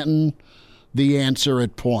Banton the answer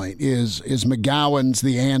at point? Is McGowan's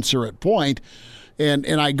the answer at point? And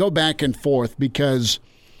I go back and forth because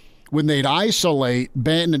when they'd isolate,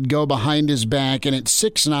 Banton would go behind his back, and at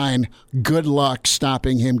 6'9", good luck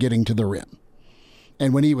stopping him getting to the rim.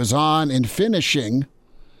 And when he was on and finishing,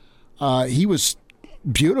 he was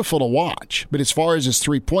beautiful to watch. But as far as his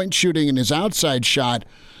three-point shooting and his outside shot,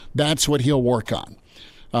 that's what he'll work on.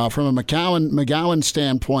 From a McGowan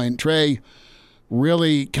standpoint, Trey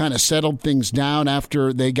really kind of settled things down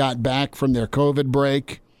after they got back from their COVID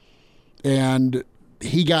break, and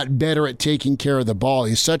he got better at taking care of the ball.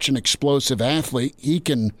 He's such an explosive athlete. He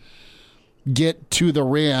can get to the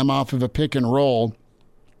rim off of a pick and roll,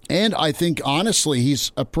 and I think, honestly,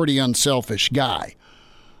 he's a pretty unselfish guy.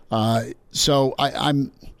 So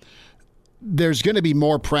there's going to be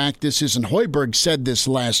more practices, and Hoiberg said this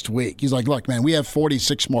last week. He's like, look, man, we have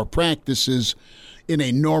 46 more practices in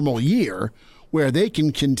a normal year where they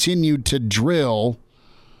can continue to drill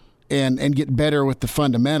and get better with the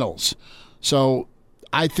fundamentals. So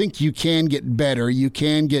I think you can get better. You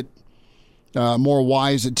can get more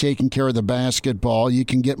wise at taking care of the basketball. You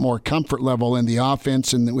can get more comfort level in the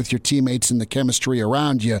offense and with your teammates and the chemistry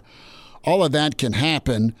around you. All of that can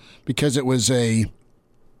happen because it was a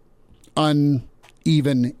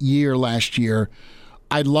uneven year last year.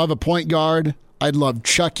 I'd love a point guard. I'd love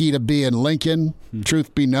Chucky to be in Lincoln,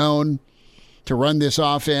 truth be known, to run this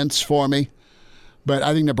offense for me. But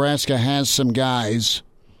I think Nebraska has some guys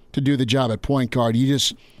to do the job at point guard. You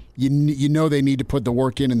know they need to put the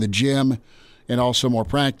work in the gym and also more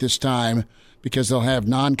practice time because they'll have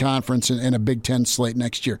non-conference and a Big Ten slate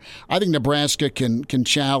next year. I think Nebraska can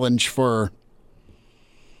challenge for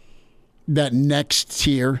that next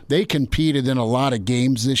tier. They competed in a lot of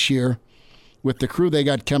games this year. With the crew they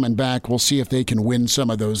got coming back, we'll see if they can win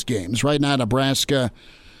some of those games. Right now, Nebraska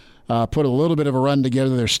put a little bit of a run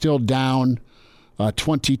together. They're still down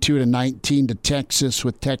 22-19 to Texas,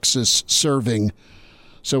 with Texas serving.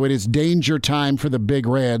 So it is danger time for the Big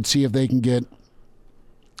Red. See if they can get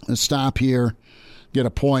a stop here, get a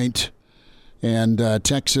point, and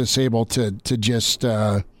Texas able to just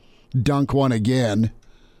dunk one again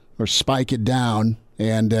or spike it down.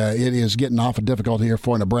 And it is getting awful difficult here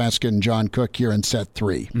for Nebraska and John Cook here in set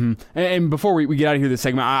 3. Mm-hmm. And before we get out of here this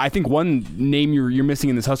segment, I think one name you're missing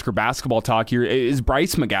in this Husker basketball talk here is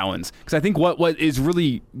Bryce McGowens. Because I think what is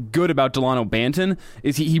really good about Delano Banton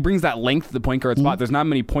is he brings that length to the point guard spot. There's not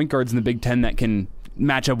many point guards in the Big Ten that can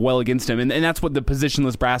match up well against him. And that's what the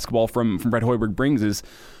positionless basketball from Brett Hoiberg brings is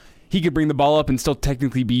he could bring the ball up and still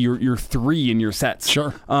technically be your 3 in your sets.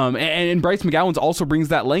 Sure. And Bryce McGowens also brings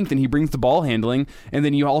that length, and he brings the ball handling. And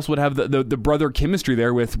then you also would have the brother chemistry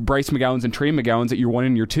there with Bryce McGowens and Trey McGowens at your 1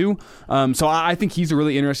 and your 2. So I think he's a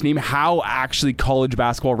really interesting name. How actually college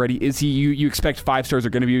basketball ready is he? You expect 5 stars are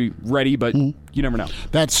going to be ready, but you never know.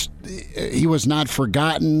 He was not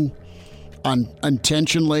forgotten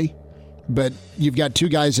unintentionally. But you've got 2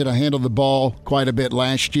 guys that handled the ball quite a bit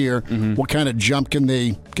last year. Mm-hmm. What kind of jump can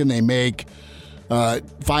they make?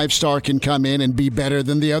 5-star can come in and be better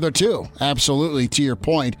than the other 2. Absolutely, to your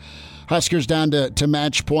point. Huskers down to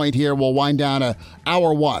match point here. We'll wind down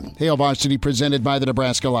hour 1. Hail Varsity presented by the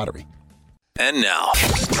Nebraska Lottery. And now,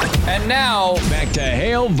 back to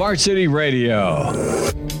Hail Varsity Radio.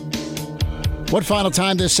 One final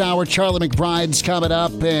time this hour, Charlie McBride's coming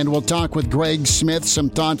up, and we'll talk with Greg Smith. Some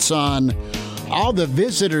thoughts on all the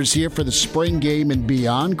visitors here for the spring game and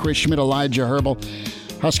beyond. Chris Schmidt, Elijah Herbal.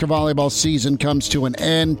 Husker volleyball season comes to an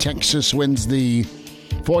end. Texas wins the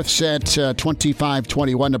 4th set,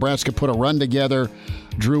 25-21. Nebraska put a run together,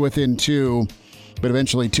 drew within 2, but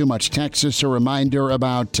eventually too much Texas. A reminder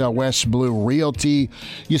about West Blue Realty.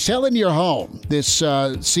 You selling your home this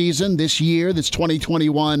season, this year, this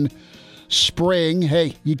 2021 spring,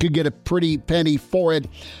 hey, you could get a pretty penny for it.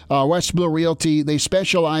 West Blue Realty, they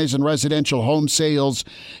specialize in residential home sales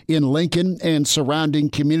in Lincoln and surrounding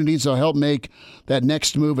communities. They'll help make that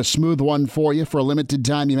next move a smooth one for you. For a limited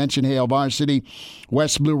time, you mentioned Hail Varsity.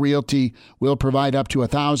 West Blue Realty will provide up to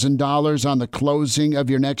 $1,000 on the closing of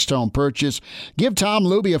your next home purchase. Give Tom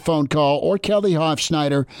Luby a phone call or Kelly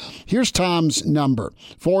Hofschneider. Here's Tom's number,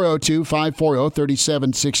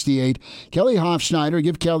 402-540-3768. Kelly Hofschneider,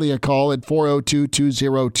 give Kelly a call at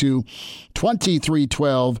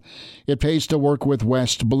 402-202-2312. It pays to work with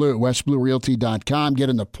West Blue, westbluerealty.com. Get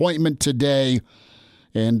an appointment today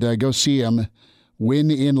and go see him.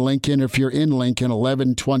 Win in Lincoln. If you're in Lincoln,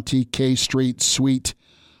 1120 K Street, Suite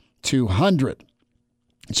 200.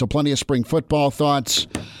 So plenty of spring football thoughts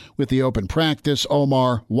with the open practice.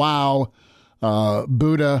 Omar, wow.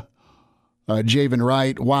 Buddha, Javen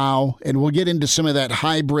Wright, wow. And we'll get into some of that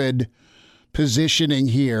hybrid positioning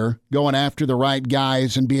here, going after the right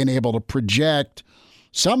guys and being able to project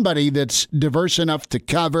somebody that's diverse enough to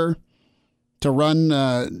cover, to run,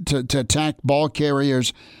 to attack ball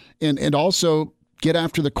carriers, and also get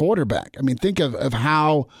after the quarterback. I mean, think of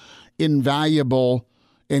how invaluable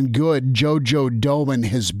and good JoJo Domann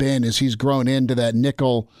has been as he's grown into that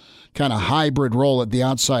nickel kind of hybrid role at the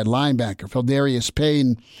outside linebacker. Feldarius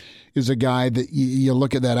Payne is a guy that you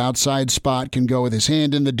look at that outside spot, can go with his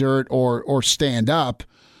hand in the dirt or stand up.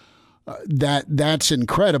 That's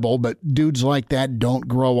incredible, but dudes like that don't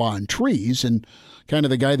grow on trees. And kind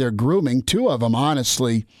of the guy they're grooming, two of them,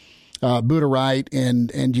 honestly, Buddha Wright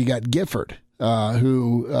and you got Gifford,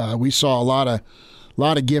 who we saw a lot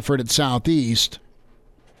of Gifford at Southeast,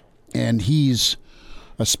 and he's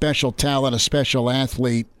a special talent, a special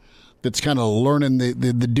athlete that's kind of learning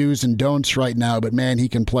the do's and don'ts right now. But man, he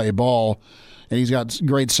can play ball, and he's got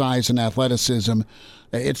great size and athleticism.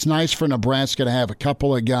 It's nice for Nebraska to have a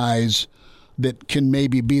couple of guys that can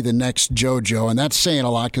maybe be the next JoJo, and that's saying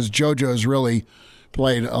a lot because JoJo has really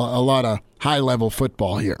played a lot of high-level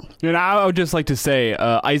football here. And I would just like to say,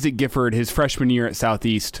 Isaac Gifford, his freshman year at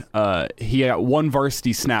Southeast, he got one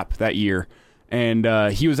varsity snap that year, and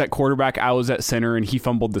he was at quarterback, I was at center, and he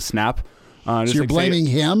fumbled the snap. So you're blaming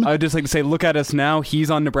him? I'd just like to say, look at us now. He's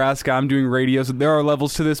on Nebraska. I'm doing radio, so there are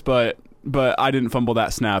levels to this, but I didn't fumble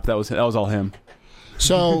that snap. That was all him.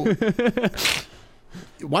 So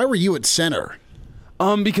why were you at center?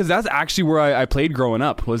 Because that's actually where I played growing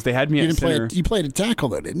up. Was they had me at center. You played at tackle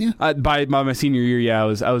though, didn't you? By my senior year, yeah, I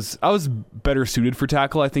was better suited for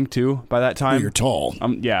tackle, I think, too. By that time, you're tall.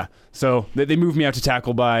 Yeah. So they moved me out to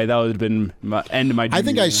tackle that would have been my end of my junior I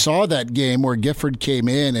think year. I saw that game where Gifford came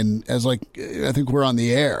in, and as I think we're on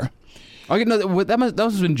the air. Okay, no, that must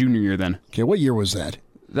have been junior year then. Okay, what year was that?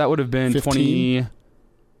 That would have been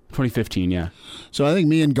 2015, yeah. So I think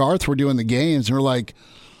me and Garth were doing the games, and we're like,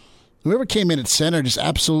 whoever came in at center just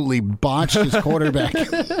absolutely botched his quarterback.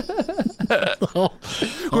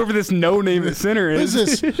 Whoever this no-name at center is.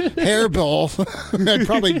 Who's this hairball? I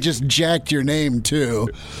probably just jacked your name, too.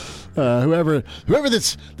 Whoever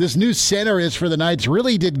this new center is for the Knights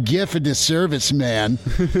really did Giff a disservice, man.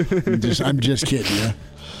 I'm just kidding you.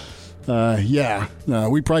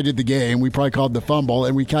 We probably did the game. We probably called the fumble,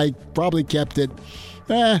 and we probably kept it.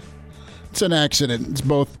 It's an accident. It's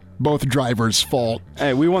both drivers' fault.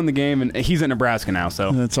 Hey, we won the game, and he's at Nebraska now,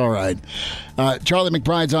 so. That's all right. Charlie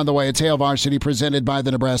McBride's on the way. It's Hail Varsity, presented by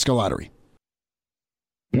the Nebraska Lottery.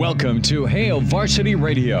 Welcome to Hail Varsity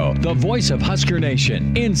Radio, the voice of Husker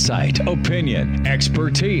Nation. Insight, opinion,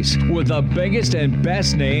 expertise, with the biggest and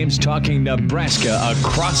best names talking Nebraska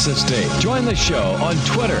across the state. Join the show on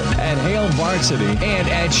Twitter at Hail Varsity and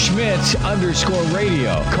at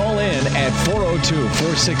Schmidt_radio. Call in at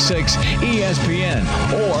 402-466-ESPN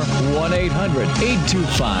or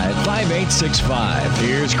 1-800-825-5865.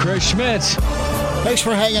 Here's Chris Schmidt. Thanks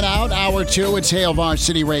for hanging out. Hour 2, it's Hail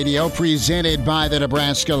Varsity Radio, presented by the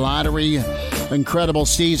Nebraska Lottery. Incredible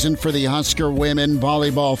season for the Husker women.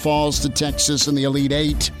 Volleyball falls to Texas in the Elite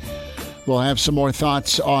Eight. We'll have some more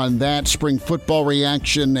thoughts on that. Spring football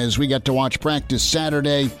reaction as we get to watch practice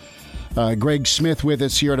Saturday. Greg Smith with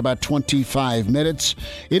us here in about 25 minutes.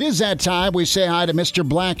 It is that time. We say hi to Mr.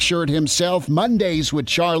 Blackshirt himself. Mondays with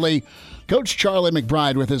Charlie. Coach Charlie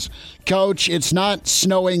McBride with us. Coach, it's not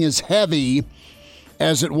snowing as heavy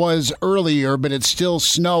as it was earlier, but it's still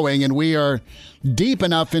snowing, and we are deep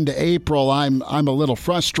enough into April. I'm a little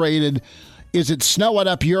frustrated. Is it snowing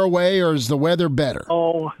up your way, or is the weather better?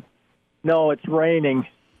 Oh, no, it's raining.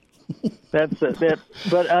 That's it.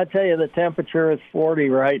 But I tell you, the temperature is 40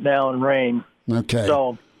 right now and rain. Okay.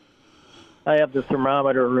 So I have the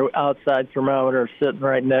outside thermometer sitting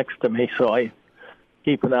right next to me, so I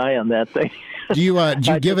keep an eye on that thing. Do you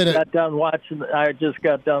give it a? I just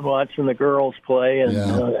got done watching the girls play, and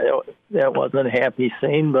that wasn't a happy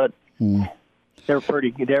scene, but they're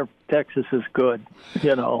pretty. Texas is good,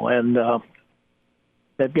 and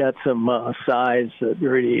they've got some size that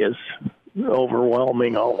really is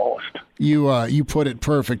overwhelming almost. You put it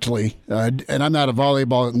perfectly, and I'm not a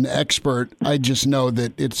volleyball expert. I just know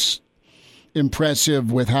that it's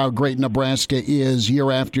impressive with how great Nebraska is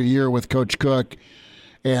year after year with Coach Cook.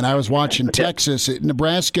 And I was watching Texas.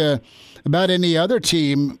 Nebraska, about any other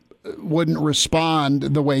team, wouldn't respond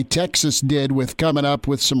the way Texas did with coming up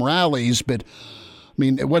with some rallies. But, I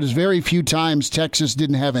mean, what is very few times Texas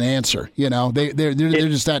didn't have an answer. You know, they're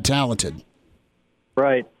just that talented.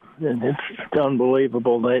 Right. And it's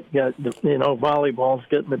unbelievable. They got, volleyball's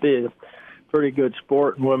getting to be a pretty good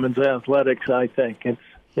sport in women's athletics, I think. It's,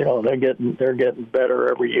 they're getting better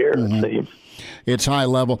every year, it seems. It's high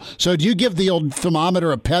level. So do you give the old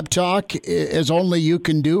thermometer a pep talk as only you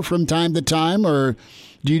can do from time to time, or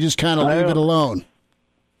do you just kind of leave it alone?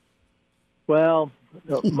 Well,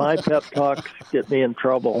 my pep talks get me in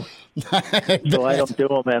trouble, so I don't do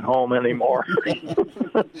them at home anymore.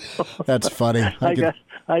 That's funny. I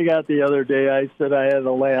got the other day, I said, I had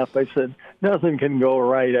a laugh. I said, nothing can go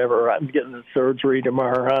right ever. I'm getting a surgery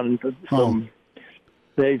tomorrow on some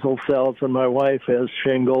basal cells, and my wife has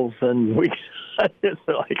shingles, and it's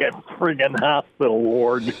like a friggin' hospital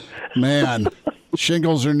ward. Man,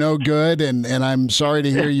 shingles are no good, and I'm sorry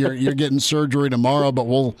to hear you're getting surgery tomorrow, but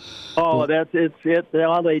that's it.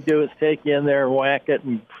 All they do is take you in there and whack it,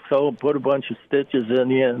 and put a bunch of stitches in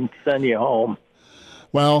you and send you home.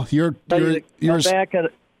 Well, you're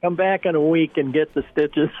come back in a week and get the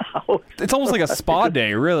stitches out. It's almost like a spa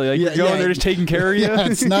day, really. Like you're going there just taking care of you. Yeah,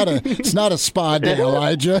 it's not a spa day,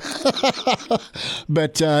 Elijah.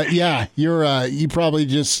 But you probably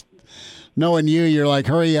just, knowing you're like,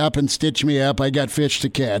 hurry up and stitch me up. I got fish to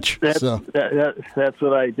catch. That's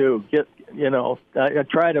what I do. I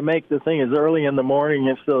try to make the thing as early in the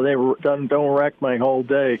morning so they don't wreck my whole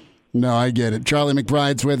day. No, I get it. Charlie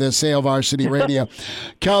McBride's with us, Hail Varsity Radio.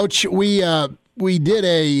 Coach, we had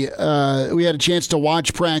a chance to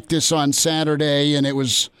watch practice on Saturday, and it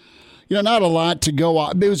was, not a lot to go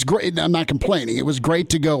on. It was great. I'm not complaining. It was great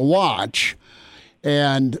to go watch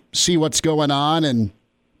and see what's going on. And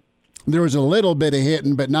there was a little bit of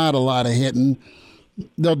hitting, but not a lot of hitting.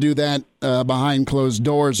 They'll do that behind closed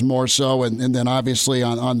doors more so, and then obviously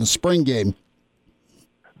on the spring game.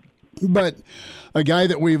 But a guy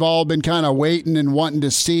that we've all been kind of waiting and wanting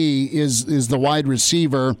to see is the wide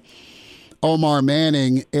receiver, Omar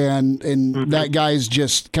Manning, and that guy's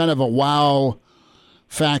just kind of a wow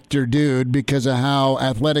factor dude because of how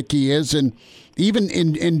athletic he is, and even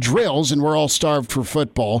in drills, and we're all starved for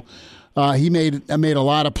football. He made a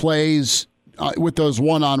lot of plays with those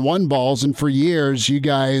one-on-one balls, and for years you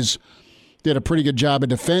guys did a pretty good job of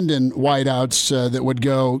defending wideouts that would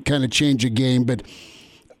go kind of change a game. But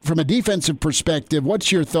from a defensive perspective,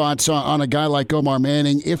 what's your thoughts on a guy like Omar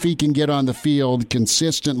Manning if he can get on the field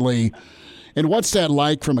consistently? And what's that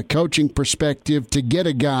like from a coaching perspective to get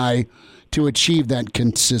a guy to achieve that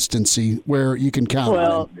consistency where you can count on him?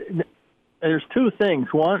 Well, there's two things.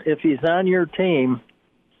 One, if he's on your team,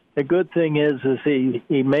 the good thing is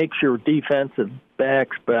he makes your defensive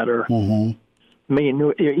backs better. Mm-hmm. I mean,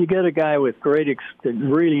 you get a guy with really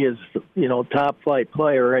is, top flight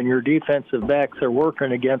player, and your defensive backs are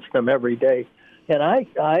working against them every day. And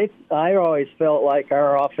I always felt like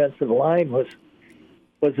our offensive line was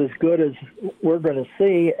as good as we're going to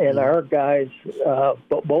see, and our guys,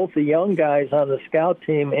 both the young guys on the scout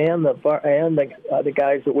team and the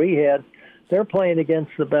guys that we had, they're playing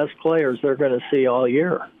against the best players they're going to see all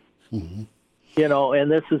year. Mm-hmm. And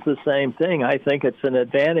this is the same thing. I think it's an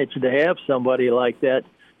advantage to have somebody like that.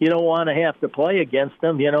 You don't want to have to play against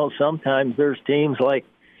them. Sometimes there's teams like,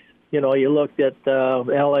 you looked at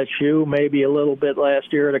LSU maybe a little bit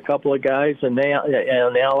last year at a couple of guys, and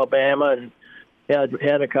Alabama, and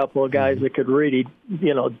had a couple of guys that could really,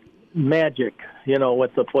 magic,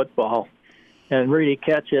 with the football and really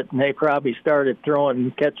catch it. And they probably started throwing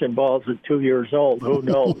and catching balls at 2 years old. Who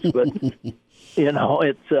knows? But,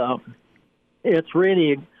 it's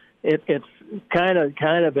really it's kind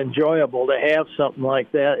of enjoyable to have something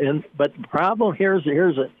like that. But the problem here's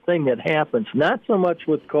a thing that happens, not so much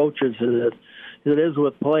with coaches as it is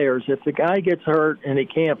with players. If the guy gets hurt and he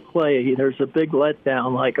can't play, there's a big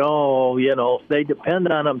letdown. Like, they depend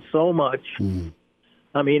on him so much.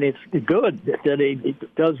 I mean, it's good that he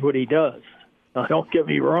does what he does. Don't get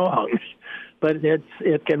me wrong, but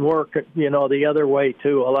it can work, the other way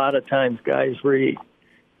too. A lot of times, guys really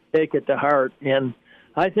take it to heart, and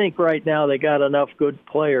I think right now they got enough good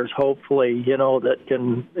players, hopefully, that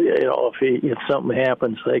can, if something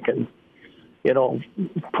happens, they can,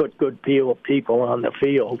 put good people on the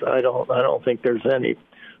field. I don't think there's any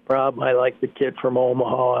problem. I like the kid from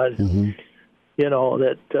Omaha. And,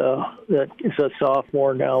 that is a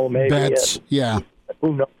sophomore now, maybe. Betts, yeah.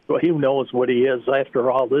 Who knows what he is after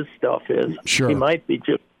all this stuff is? Sure. He might be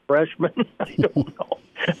just a freshman. I don't know.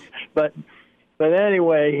 But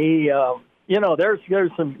anyway, he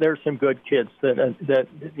there's some good kids that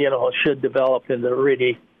should develop into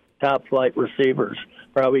really top flight receivers.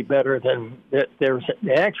 Probably better than that. There's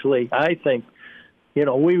actually, I think,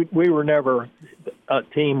 we were never a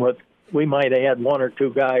team with. We might have had one or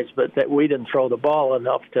two guys, but that we didn't throw the ball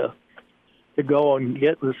enough to go and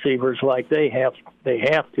get receivers like they have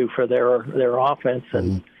to for their offense,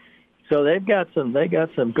 and so they got some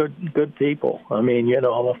good people. I mean,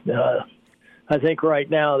 I think right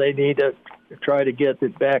now they need to try to get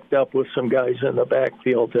it backed up with some guys in the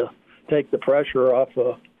backfield to take the pressure off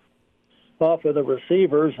of the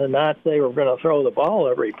receivers and not say we're going to throw the ball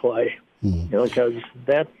every play. Because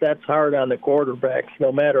that's hard on the quarterbacks,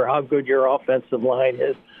 no matter how good your offensive line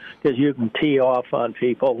is, because you can tee off on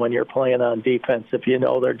people when you're playing on defense if you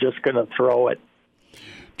know they're just going to throw it.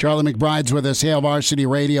 Charlie McBride's with us, Hail Varsity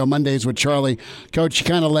Radio, Mondays with Charlie. Coach, you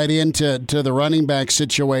kind of led into the running back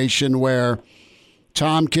situation where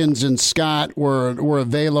Tompkins and Scott were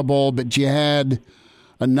available, but you had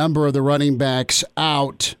a number of the running backs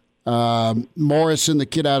out. Morrison, the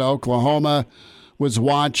kid out of Oklahoma, was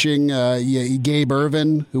watching. Gabe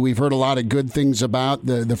Irvin, who we've heard a lot of good things about,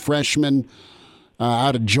 the freshman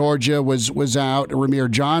out of Georgia, was out. Ramir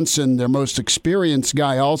Johnson, their most experienced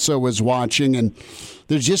guy, also was watching. And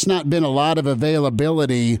there's just not been a lot of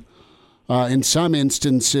availability in some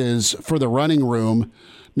instances for the running room.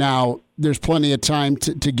 Now, there's plenty of time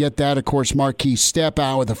to get that. Of course, Marquise Stepp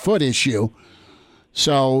out with a foot issue.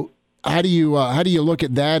 So how do you look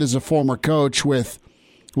at that as a former coach with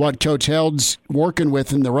what Coach Held's working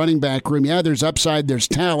with in the running back room? Yeah, there's upside, there's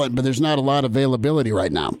talent, but there's not a lot of availability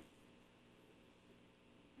right now.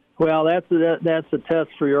 Well, that's a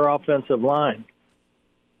test for your offensive line.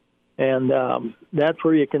 And that's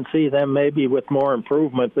where you can see them maybe with more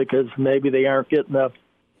improvement, because maybe they aren't getting the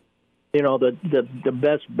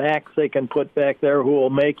best backs they can put back there who will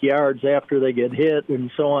make yards after they get hit and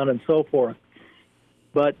so on and so forth.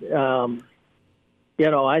 But,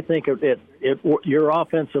 I think your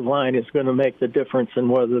offensive line is going to make the difference in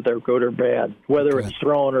whether they're good or bad, whether it's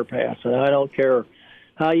throwing or passing. I don't care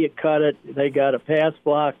how you cut it. They got a pass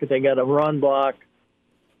block, they got a run block,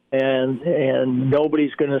 and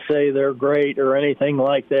nobody's going to say they're great or anything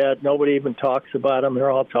like that. Nobody even talks about them.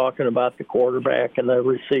 They're all talking about the quarterback and the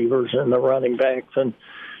receivers and the running backs, and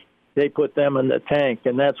they put them in the tank.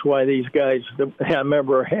 And that's why these guys, I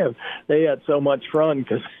remember they had so much fun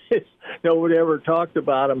because nobody ever talked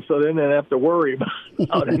about them, so they didn't have to worry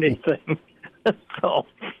about anything. So,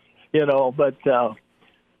 but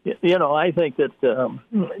I think that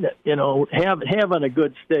having a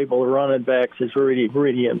good stable of running backs is really,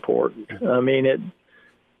 really important. I mean,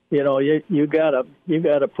 you gotta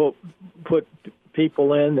put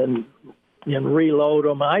people in and reload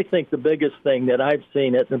them. I think the biggest thing that I've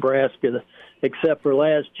seen at Nebraska, except for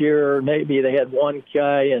last year, maybe they had one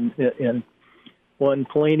guy, and when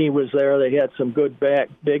Pelini was there, they had some good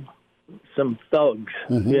some thugs.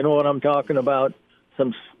 Mm-hmm. You know what I'm talking about?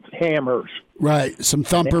 Some hammers. Right, some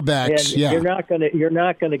thumper backs. And yeah, you're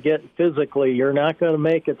not gonna get physically. You're not gonna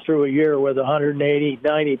make it through a year with 180,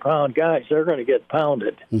 90-pound guys. They're gonna get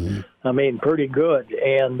pounded. Mm-hmm. I mean, pretty good.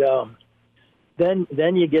 And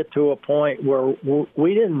then you get to a point where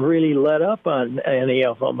we didn't really let up on any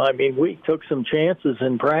of them. I mean, we took some chances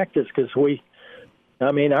in practice because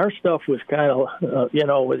our stuff was kind of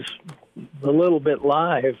was a little bit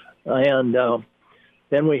live, and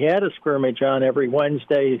then we had a scrimmage on every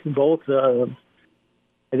Wednesday. Both, I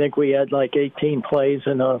think we had like 18 plays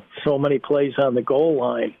and so many plays on the goal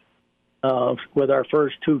line with our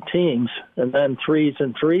first two teams. And then threes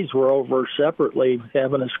were over separately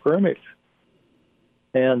having a scrimmage.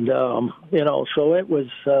 And, so it was,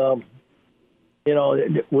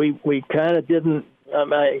 we kind of didn't,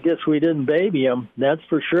 I guess we didn't baby them, that's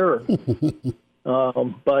for sure.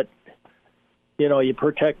 But, you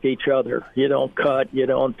protect each other. You don't cut. You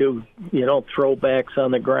don't throw backs on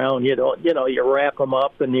the ground. You wrap them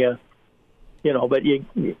up and but you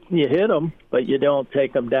hit them, but you don't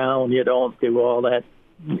take them down. You don't do all that,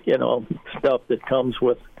 stuff that comes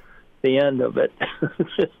with the end of it.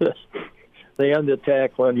 The end of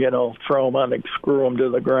tackling, throw them on and screw them to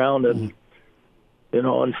the ground and,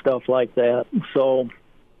 and stuff like that. So,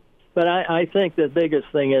 but I think the biggest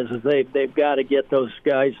thing is they've got to get those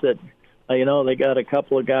guys that, they got a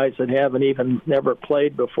couple of guys that haven't even never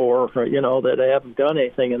played before, or, that haven't done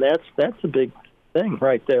anything. And that's a big thing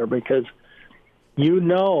right there, because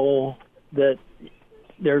that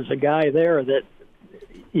there's a guy there that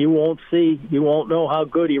you won't know how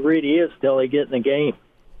good he really is till they get in the game.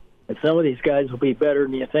 And some of these guys will be better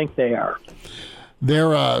than you think they are.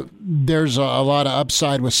 There's a lot of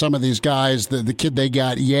upside with some of these guys. The kid they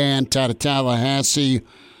got, Yant, out of Tallahassee,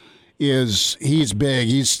 he's big.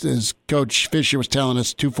 He's, as Coach Fisher was telling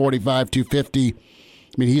us, 245, 250.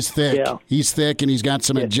 I mean, he's thick. Yeah. He's thick, and he's got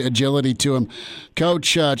some agility to him. Coach,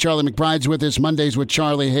 Charlie McBride's with us, Mondays with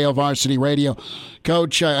Charlie, Hail Varsity Radio.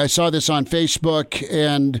 Coach, I saw this on Facebook,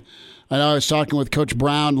 and I know I was talking with Coach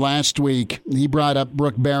Brown last week. He brought up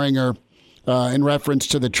Brooke Berringer in reference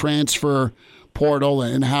to the transfer portal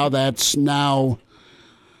and how that's now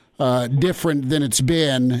different than it's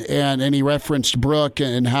been, and he referenced Brooke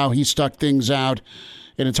and how he stuck things out.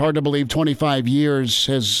 And it's hard to believe 25 years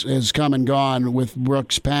has come and gone with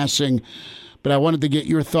Brooke's passing. But I wanted to get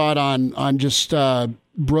your thought on just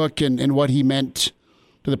Brooke and what he meant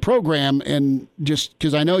to the program, and just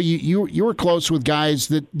because I know you were close with guys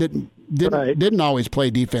that didn't always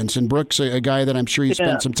play defense, and Brooke's a guy that I'm sure you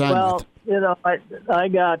spent some time with. You know, I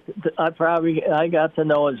got to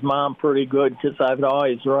know his mom pretty good because I've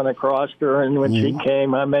always run across her, and when she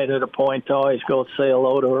came, I made it a point to always go say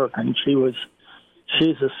hello to her, and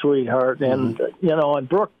she's a sweetheart. And you know, and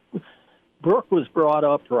Brooke was brought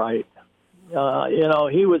up right. You know,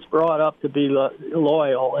 he was brought up to be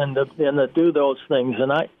loyal and to do those things,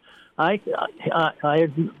 and I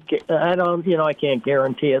don't, you know, I can't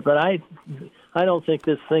guarantee it, but I don't think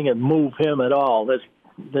this thing would move him at all. This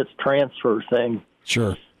transfer thing.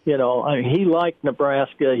 Sure. You know, I mean, he liked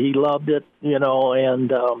Nebraska. He loved it. You know,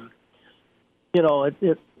 and you know,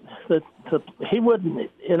 he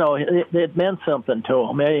wouldn't. You know, it meant something to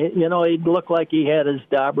him. You know, he'd look like he had his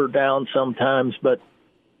dauber down sometimes, but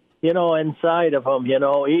you know, inside of him, you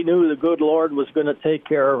know, he knew the good Lord was going to take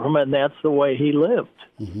care of him, and that's the way he lived.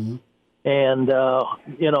 Mm-hmm. And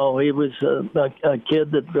you know, he was a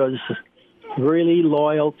kid that was really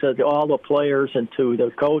loyal to all the players and to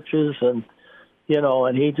the coaches, and you know,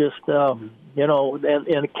 and he just you know, and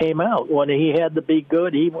it came out when he had to be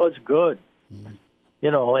good, he was good. Mm-hmm.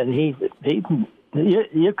 You know, and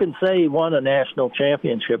you can say he won a national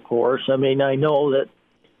championship for us. I mean, I know that,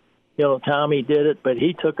 you know, Tommy did it, but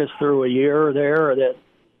he took us through a year there that,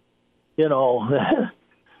 you know,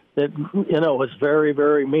 that, you know, was very,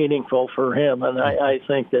 very meaningful for him. And I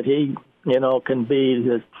think that he, you know, can be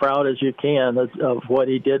as proud as you can of what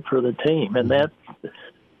he did for the team. And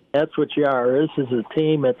that's what you are. This is a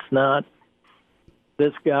team. It's not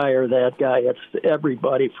this guy or that guy. It's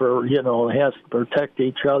everybody has to protect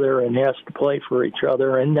each other and has to play for each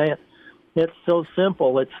other. And it's so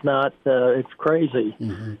simple. It's not, it's crazy.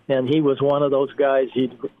 Mm-hmm. And he was one of those guys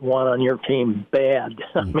you'd want on your team bad.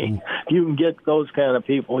 Mm-hmm. I mean, if you can get those kind of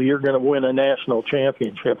people, you're going to win a national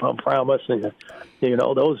championship. I'm promising you. You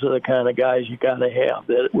know, those are the kind of guys you got to have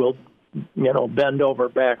that will, you know, bend over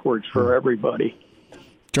backwards for everybody.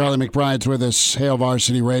 Charlie McBride's with us, Hail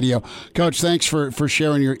Varsity Radio. Coach, thanks for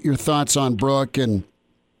sharing your thoughts on Brooke, and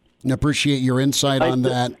appreciate your insight on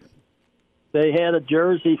that. They had a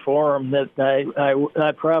jersey for him that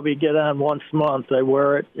I probably get on once a month. I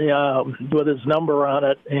wear it with his number on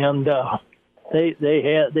it, and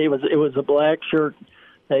it was a black shirt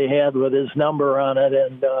they had with his number on it,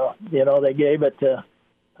 and you know, they gave it to,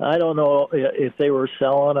 I don't know if they were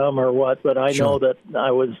selling them or what, but I know that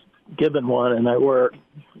I was given one, and I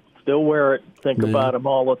still wear it, think about him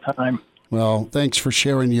all the time. Well, thanks for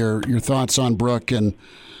sharing your thoughts on Brooke. And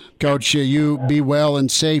Coach, you be well and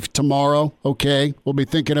safe tomorrow. Okay, we'll be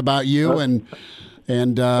thinking about you, and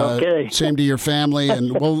okay. Same to your family.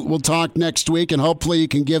 And we'll talk next week, and hopefully you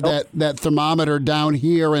can give that thermometer down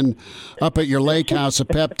here and up at your lake house a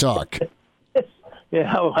pep talk.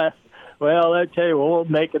 Yeah. Well, I tell you, we'll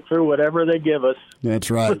make it through whatever they give us.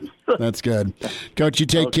 That's right. That's good. Coach, you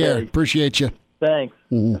take care. Appreciate you. Thanks.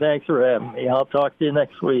 Mm-hmm. Thanks for having me. I'll talk to you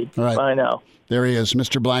next week. All right. Bye now. There he is,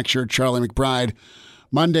 Mr. Blackshirt, Charlie McBride.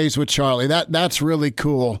 Mondays with Charlie. That's really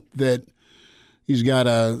cool that he's got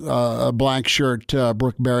a black shirt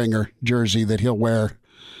Brooke Berringer jersey that he'll wear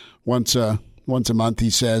once a month,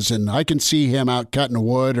 he says. And I can see him out cutting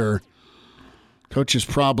wood, or Coach is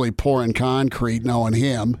probably pouring concrete, knowing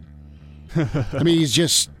him. I mean, he's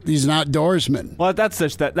an outdoorsman. Well, that's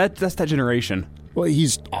that generation. Well,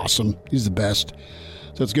 he's awesome. He's the best.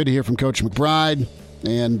 So it's good to hear from Coach McBride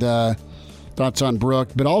and thoughts on Brooke,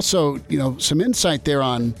 but also, you know, some insight there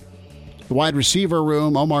on the wide receiver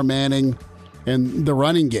room, Omar Manning, and the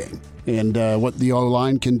running game, and what the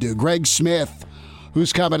O-line can do. Greg Smith,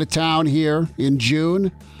 who's coming to town here in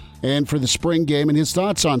June and for the spring game, and his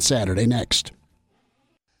thoughts on Saturday next.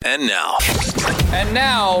 And now,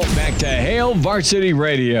 back to Hail Varsity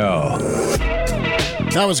Radio.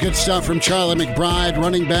 That was good stuff from Charlie McBride.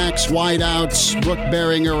 Running backs, wideouts, Brooke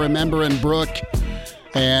Beringer, remembering Brooke,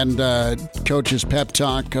 and Coach's pep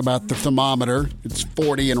talk about the thermometer. It's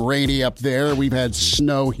 40 and rainy up there. We've had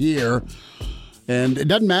snow here. And it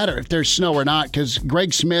doesn't matter if there's snow or not, because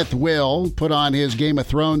Greg Smith will put on his Game of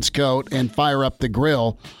Thrones coat and fire up the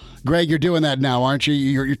grill. Greg, you're doing that now, aren't you?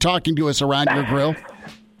 You're talking to us around your grill?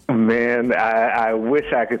 Man, I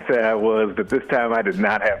wish I could say I was, but this time I did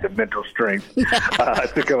not have the mental strength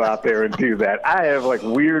to go out there and do that. I have like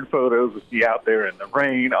weird photos of me out there in the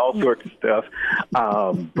rain, all sorts of stuff.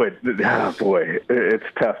 But oh boy, it's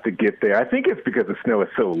tough to get there. I think it's because the snow is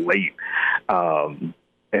so late. And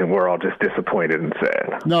we're all just disappointed and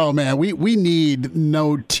sad. No, man, we need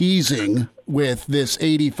no teasing with this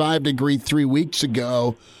 85-degree 3 weeks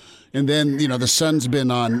ago. And then, the sun's been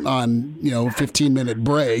on 15-minute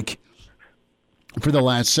break for the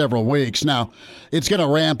last several weeks. Now, it's going to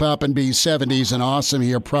ramp up and be 70s and awesome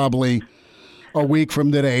here probably a week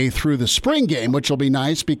from today through the spring game, which will be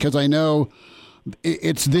nice because I know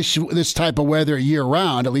it's this type of weather year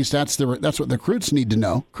round. At least that's what the recruits need to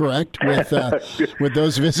know, correct? With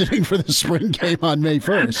those visiting for the spring game on May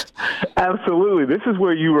 1st. Absolutely. This is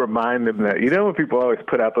where you remind them that, when people always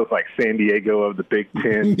put out those like San Diego of the Big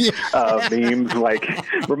Ten memes, like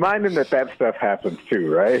remind them that stuff happens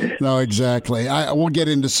too, right? No, exactly. We'll get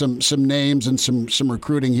into some names and some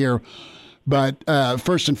recruiting here. But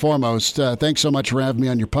first and foremost, thanks so much for having me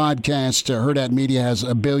on your podcast. Hurrdat Media has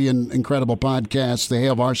a billion incredible podcasts. The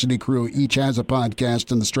Hail Varsity crew each has a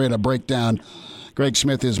podcast, and the Straight Up Breakdown. Greg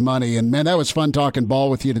Smith is money. And, man, that was fun talking ball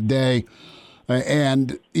with you today.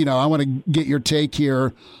 And, I want to get your take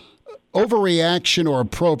here. Overreaction or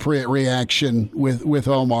appropriate reaction with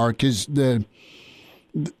Omar, because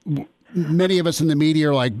many of us in the media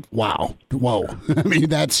are like, wow, whoa. I mean,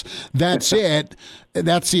 that's it.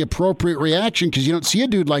 That's the appropriate reaction because you don't see a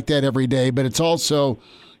dude like that every day, but it's also,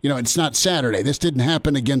 it's not Saturday. This didn't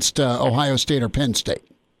happen against Ohio State or Penn State.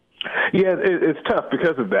 Yeah, it's tough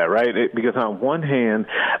because of that, right? Because on one hand,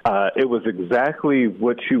 it was exactly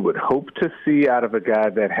what you would hope to see out of a guy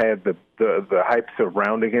that had the hype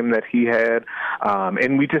surrounding him that he had,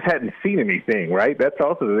 and we just hadn't seen anything, right? That's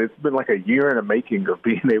also, it's been like a year in the making of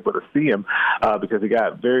being able to see him because he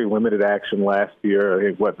got very limited action last year.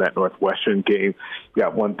 I think that Northwestern game,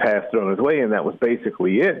 got one pass thrown his way, and that was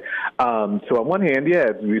basically it. So on one hand,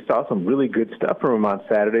 yeah, we saw some really good stuff from him on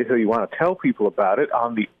Saturday, so you want to tell people about it.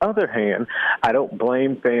 On the other hand, I don't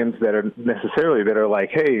blame fans that are like,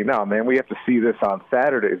 hey, no, man, we have to see this on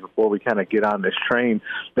Saturdays before we kind of get on this train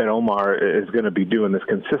that Omar is going to be doing this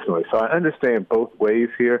consistently. So I understand both ways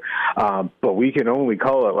here, but we can only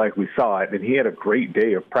call it like we saw it. And he had a great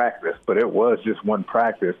day of practice, but it was just one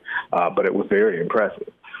practice, but it was very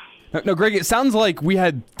impressive. No, Greg, it sounds like we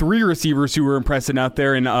had three receivers who were impressive out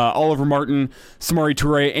there, and Oliver Martin, Samori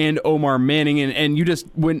Toure, and Omar Manning. And you just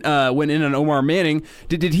went in on Omar Manning.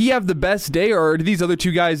 Did he have the best day, or did these other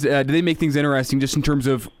two guys, did they make things interesting just in terms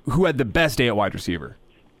of who had the best day at wide receiver?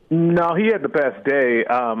 No, he had the best day.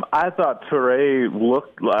 I thought Toure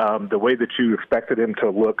looked the way that you expected him to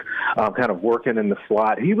look, kind of working in the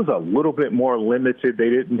slot. He was a little bit more limited. They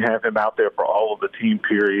didn't have him out there for all of the team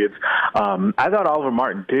periods. I thought Oliver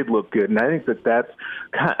Martin did look good, and I think that's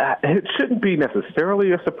it shouldn't be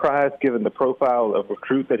necessarily a surprise given the profile of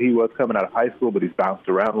recruit that he was coming out of high school, but he's bounced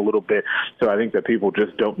around a little bit. So I think that people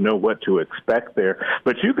just don't know what to expect there.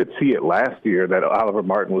 But you could see it last year that Oliver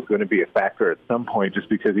Martin was going to be a factor at some point just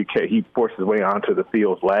because he forced his way onto the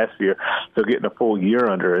field last year. So getting a full year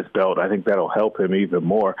under his belt, I think that'll help him even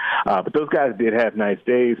more. But those guys did have nice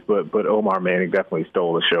days, but Omar Manning definitely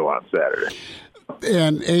stole the show on Saturday.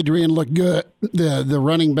 And Adrian looked good. The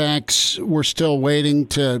running backs were still waiting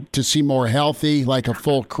to see more healthy, like a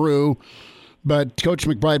full crew. But Coach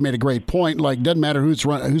McBride made a great point. Like, doesn't matter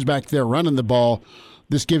who's back there running the ball.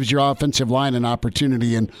 This gives your offensive line an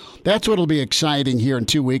opportunity. And that's what'll be exciting here in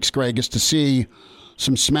 2 weeks, Greg, is to see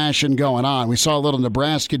some smashing going on. We saw a little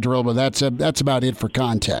Nebraska drill, but that's about it for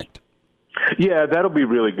contact. Yeah, that'll be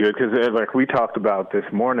really good because, like we talked about this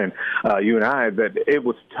morning, you and I, that it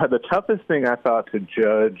was the toughest thing I thought to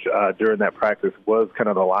judge during that practice was kind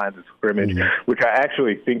of the lines of scrimmage, which I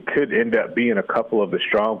actually think could end up being a couple of the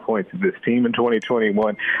strong points of this team in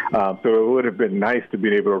 2021. So it would have been nice to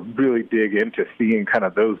be able to really dig into seeing kind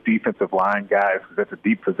of those defensive line guys, because that's a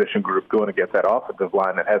deep position group going against that offensive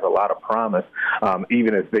line that has a lot of promise,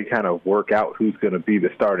 even as they kind of work out who's going to be the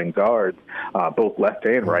starting guards, both left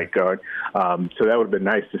and right guard. So that would have been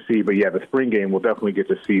nice to see. But, yeah, the spring game, we'll definitely get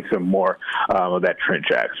to see some more of that trench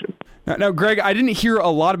action. Now, Greg, I didn't hear a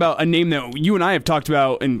lot about a name that you and I have talked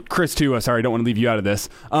about, and Chris too. Sorry, I don't want to leave you out of this.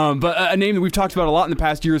 But a name that we've talked about a lot in the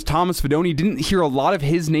past years, Thomas Fidone. Didn't hear a lot of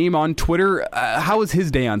his name on Twitter. How was his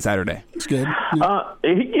day on Saturday? It's good. Yeah,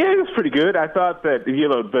 it was pretty good. I thought that,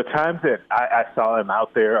 the times that I saw him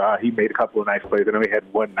out there, he made a couple of nice plays. I know he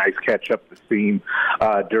had one nice catch up the seam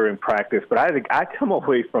during practice. But I think I come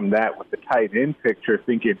away from that with the tight end picture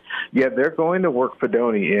thinking, yeah, they're going to work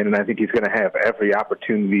Fidone in, and I think he's going to have every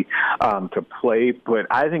opportunity to play. But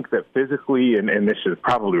I think that physically, and this is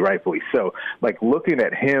probably rightfully so, like looking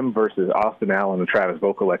at him versus Austin Allen and Travis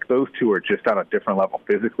Vokolek, those two are just on a different level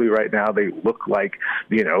physically right now. They look like,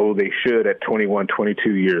 they should at 21,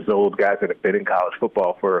 22 years old, guys that have been in college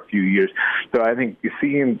football for a few years. So I think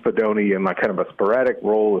seeing Fidone in like kind of a sporadic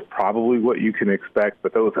role is probably what you can expect.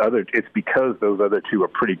 But it's because those other two are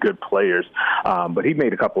pretty good players. But he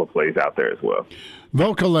made a couple of plays out there as well.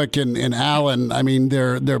 Vokolek and Allen, I mean,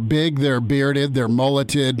 they're big, they're bearded, they're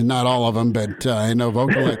mulleted. Not all of them, but I know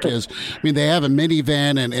Vokolek is. I mean, they have a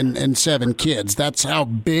minivan and 7 kids. That's how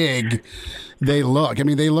big they look. I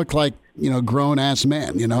mean, they look like, grown-ass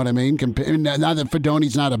men. You know what I mean? Not that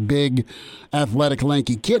Fidone's not a big, athletic,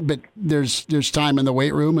 lanky kid, but there's time in the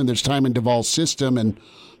weight room and there's time in Duvall's system, and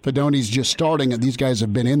Fidone's just starting, and these guys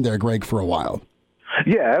have been in there, Greg, for a while.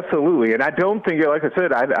 Yeah, absolutely. And I don't think, like I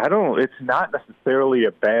said, it's not necessarily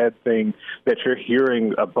a bad thing that you're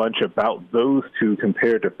hearing a bunch about those two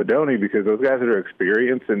compared to Fidone, because those guys that are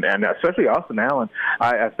experienced, and especially Austin Allen,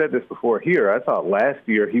 I said this before here, I thought last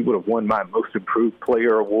year he would have won my most improved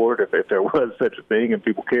player award if there was such a thing and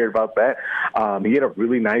people cared about that. He had a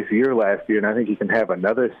really nice year last year, and I think he can have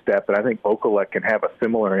another step, and I think Vokolek can have a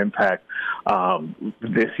similar impact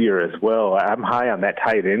this year as well. I'm high on that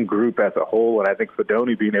tight end group as a whole, and I think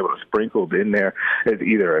Fidone being able to sprinkle in there is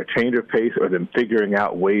either a change of pace or them figuring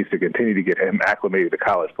out ways to continue to get him acclimated to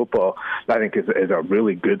college football, I think is a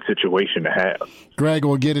really good situation to have. Greg,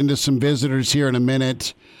 we'll get into some visitors here in a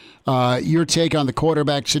minute. Your take on the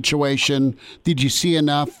quarterback situation. Did you see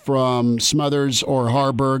enough from Smothers or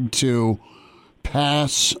Harburg to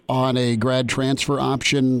pass on a grad transfer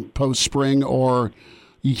option post-spring, or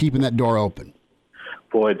you keeping that door open?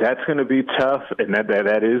 Boy, that's going to be tough, and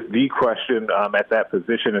that is the question at that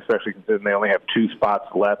position, especially considering they only have 2 spots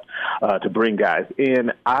left to bring guys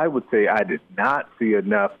in. I would say I did not see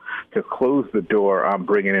enough to close the door on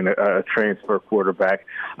bringing in a transfer quarterback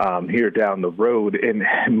here down the road, and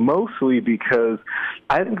mostly because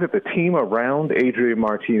I think that the team around Adrian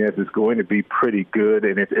Martinez is going to be pretty good,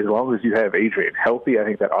 and as long as you have Adrian healthy, I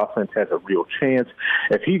think that offense has a real chance.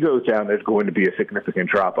 If he goes down, there's going to be a significant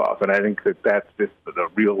drop-off, and I think that that's just the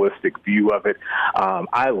realistic view of it.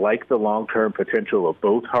 I like the long-term potential of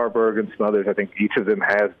both Harburg and Smothers. I think each of them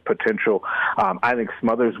has potential. I think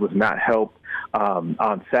Smothers was not helped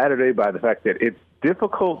on Saturday by the fact that it's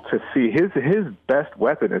difficult to see. His best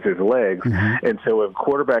weapon is his legs, and so if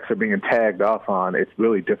quarterbacks are being tagged off on, it's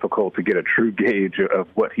really difficult to get a true gauge of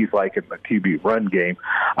what he's like in the QB run game.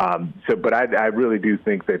 But I really do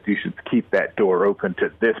think that you should keep that door open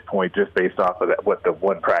to this point, just based off of what the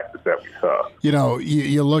one practice that we saw.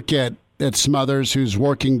 You look at Smothers, who's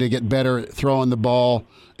working to get better at throwing the ball.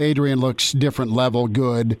 Adrian looks different level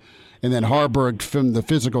good. And then Harburg, from the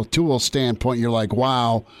physical tool standpoint, you're like,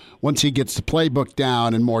 wow, once he gets the playbook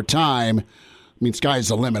down and more time, I mean, sky's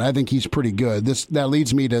the limit. I think he's pretty good. That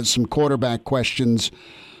leads me to some quarterback questions.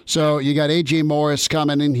 So you got A.J. Morris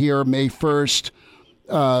coming in here May 1st.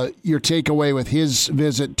 Your takeaway with his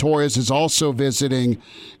visit. Torres is also visiting.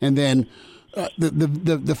 And then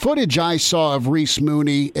the footage I saw of Reese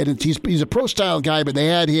Mooney, and he's a pro-style guy, but they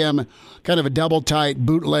had him kind of a double-tight,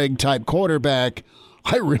 bootleg-type quarterback.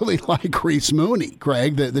 I really like Reese Mooney,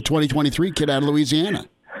 Greg, the 2023 kid out of Louisiana.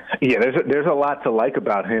 Yeah, there's a lot to like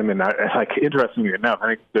about him, and interestingly enough, I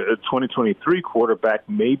think the 2023 quarterback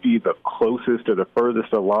may be the closest or the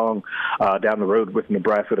furthest along down the road with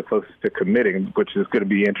Nebraska, the closest to committing, which is going to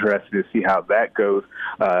be interesting to see how that goes.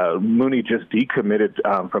 Mooney just decommitted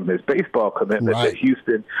from his baseball commitment to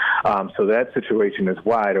Houston, so that situation is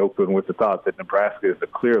wide open with the thought that Nebraska is a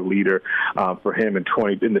clear leader for him in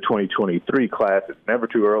the 2023 class. It's never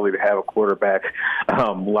too early to have a quarterback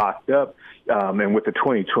locked up. And with the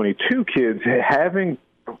 2022 kids, having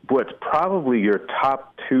what's probably your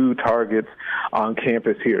top 2 targets on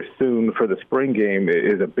campus here soon for the spring game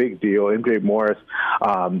is a big deal. MJ Morris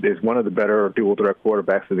is one of the better dual threat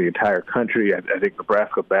quarterbacks in the entire country. I think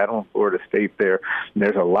Nebraska battling Florida State there. And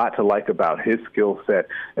there's a lot to like about his skill set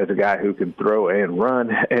as a guy who can throw and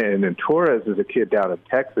run. And then Torres is a kid down in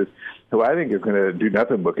Texas who I think is going to do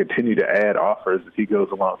nothing but continue to add offers as he goes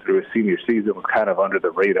along through his senior season. Was kind of under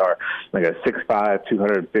the radar, like a 6'5",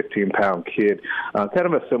 215-pound kid, kind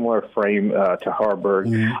of a similar frame to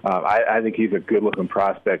Harburg. I think he's a good-looking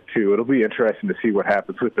prospect, too. It'll be interesting to see what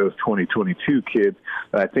happens with those 2022 kids.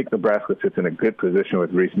 I think Nebraska sits in a good position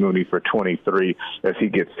with Reese Mooney for 23 as he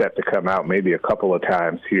gets set to come out maybe a couple of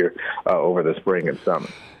times here over the spring and summer.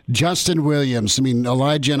 Justin Williams. I mean,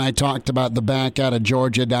 Elijah and I talked about the back out of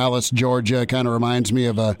Georgia, Dallas, Georgia. Kind of reminds me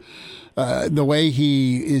of the way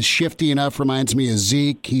he is shifty enough reminds me of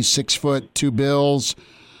Zeke. He's 6 foot, 2 bills.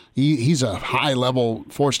 He's a high-level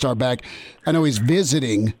 4-star back. I know he's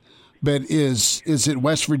visiting, but is it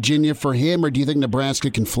West Virginia for him, or do you think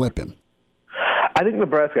Nebraska can flip him? I think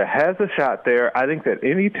Nebraska has a shot there. I think that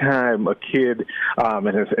any time a kid, and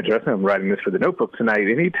it's interesting, I'm writing this for the notebook tonight,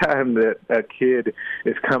 any time that a kid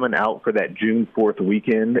is coming out for that June 4th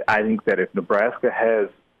weekend, I think that if Nebraska has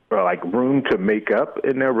room to make up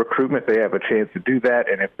in their recruitment, they have a chance to do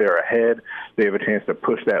that. And if they're ahead, they have a chance to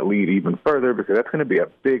push that lead even further, because that's going to be a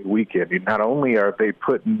big weekend. Not only are they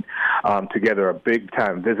putting together a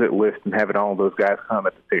big-time visit list and having all of those guys come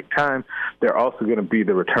at the same time, they're also going to be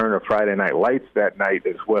the return of Friday Night Lights that night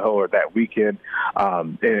as well, or that weekend.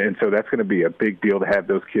 And so that's going to be a big deal to have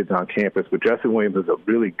those kids on campus. But Justin Williams is a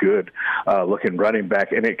really good looking running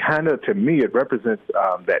back. And it kind of, to me, it represents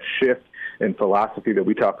that shift in philosophy that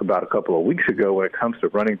we talked about a couple of weeks ago when it comes to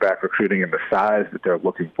running back recruiting and the size that they're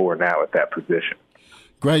looking for now at that position.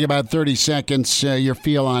 Greg, about 30 seconds, your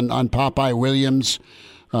feel on Popeye Williams,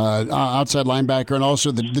 outside linebacker, and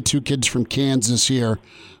also the 2 kids from Kansas here,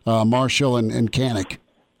 Marshall and Kanik.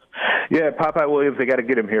 Yeah, Popeye Williams, they got to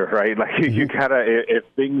get him here, right? Like you gotta, if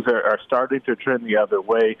things are starting to trend the other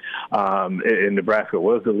way, and Nebraska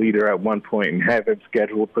was the leader at one point and had been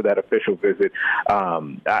scheduled for that official visit.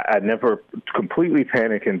 I never completely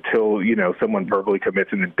panic until someone verbally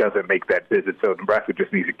commits and then doesn't make that visit. So Nebraska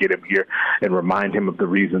just needs to get him here and remind him of the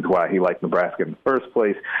reasons why he liked Nebraska in the first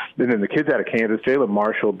place. And then the kids out of Kansas, Jalen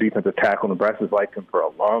Marshall, defensive tackle, Nebraska's liked him for a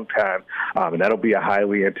long time, and that'll be a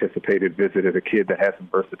highly anticipated visit as a kid that has some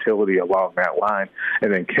versatility along that line.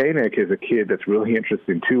 And then Kanik is a kid that's really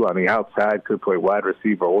interesting too on the outside, could play wide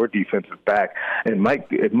receiver or defensive back. And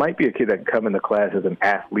it might be a kid that can come in the class as an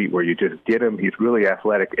athlete where you just get him, he's really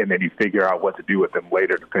athletic, and then you figure out what to do with him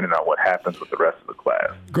later depending on what happens with the rest of the class.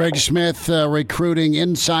 Greg Smith, recruiting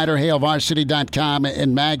insider, HailVarsity.com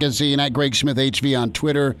and magazine, at Greg Smith HV on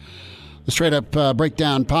Twitter. The Straight Up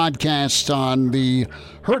Breakdown podcast on the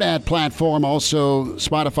Herd Ad platform, also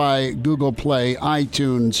Spotify, Google Play,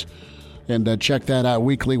 iTunes, and check that out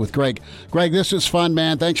weekly with Greg. Greg, this was fun,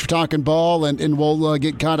 man. Thanks for talking ball, and we'll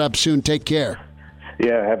get caught up soon. Take care.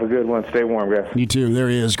 Yeah, have a good one. Stay warm, guys. You too. There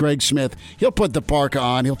he is, Greg Smith. He'll put the parka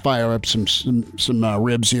on. He'll fire up some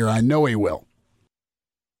ribs here. I know he will.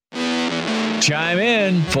 Chime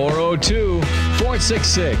in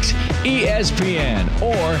 402-466-ESPN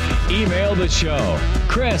or email the show,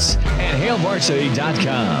 Chris at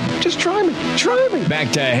HailVarsity.com. Just try me. Try me.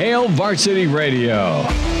 Back to Hail Varsity Radio.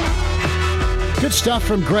 Good stuff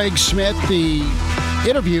from Greg Smith. The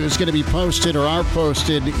interview is going to be posted or are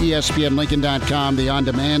posted ESPNLincoln.com, the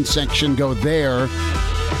on-demand section. Go there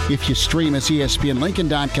if you stream us,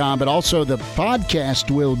 ESPNLincoln.com. But also the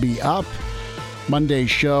podcast will be up. Monday's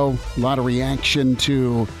show, a lot of reaction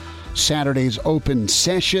to Saturday's open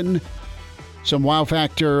session. Some wow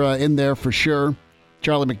factor in there for sure.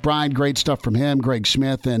 Charlie McBride, great stuff from him. Greg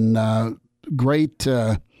Smith, and great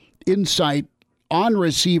insight on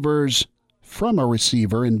receivers from a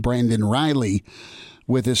receiver in Brandon Riley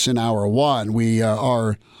with us in hour one. We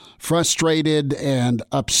are frustrated and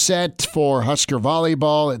upset for Husker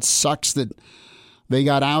volleyball. It sucks that they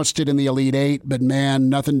got ousted in the Elite Eight, but man,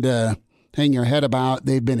 nothing to hang your head about.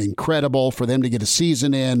 They've been incredible. For them to get a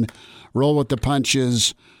season in, roll with the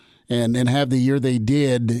punches, and have the year they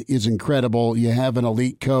did is incredible. You have an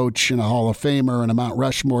elite coach and a Hall of Famer and a Mount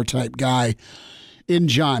Rushmore type guy in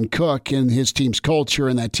John Cook and his team's culture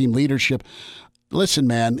and that team leadership. Listen,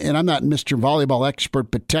 man, and I'm not Mr. Volleyball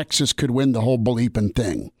expert, but Texas could win the whole bleeping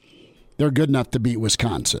thing. They're good enough to beat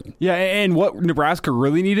Wisconsin. Yeah, and what Nebraska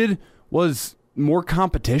really needed was more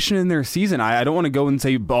competition in their season. I don't want to go and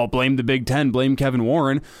say, oh, blame the Big Ten, blame Kevin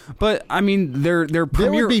Warren, but I mean, they're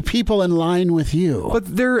premier. There would be people in line with you,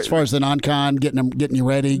 but they're as far as the non-con, getting you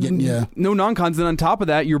ready, getting you. No non-cons, and on top of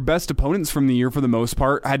that, your best opponents from the year for the most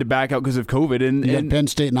part had to back out because of COVID, and Penn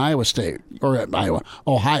State and Iowa State, or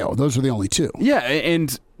Ohio. Those were the only two. Yeah,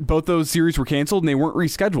 and both those series were canceled and they weren't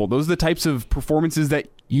rescheduled. Those are the types of performances that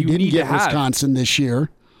you didn't need get to have. Wisconsin this year.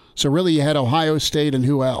 So really, you had Ohio State and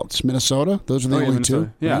who else? Minnesota. Those are the only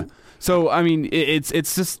two. Yeah. Right? So I mean, it's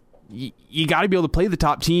just you got to be able to play the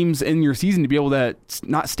top teams in your season to be able to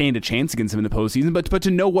not stand a chance against them in the postseason, but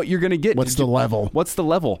to know what you're going to get. What's the level? What's the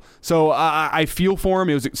level? So I feel for him.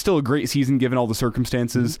 It was still a great season given all the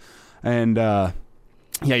circumstances, and yeah,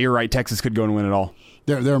 you're right. Texas could go and win it all.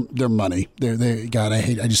 They're money. God,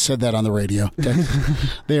 I just said that on the radio.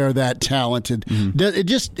 They are that talented. It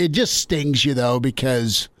just stings you though,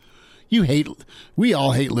 because we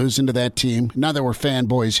all hate losing to that team. Not that we're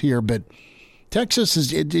fanboys here, but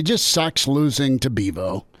Texas it just sucks losing to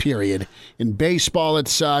Bevo. Period. In baseball, it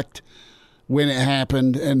sucked when it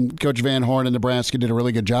happened, and Coach Van Horn in Nebraska did a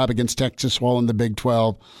really good job against Texas while in the Big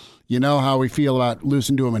 12. You know how we feel about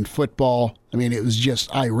losing to them in football. I mean, it was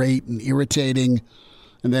just irate and irritating.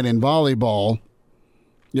 And then in volleyball,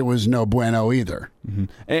 it was no bueno either. Mm-hmm.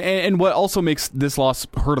 And what also makes this loss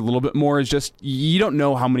hurt a little bit more is just you don't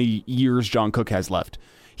know how many years John Cook has left.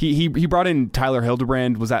 He brought in Tyler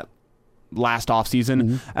Hildebrand, was that last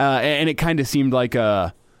offseason? And it kind of seemed like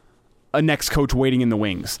a next coach waiting in the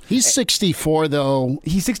wings. He's 64, though.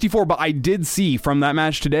 He's 64, but I did see from that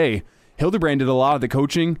match today, Hildebrand did a lot of the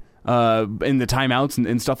coaching in the timeouts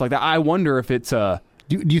and stuff like that. I wonder if it's Do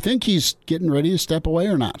you think he's getting ready to step away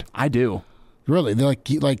or not? I do. Really?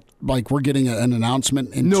 Like we're getting an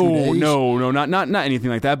announcement in 2 days? No, not anything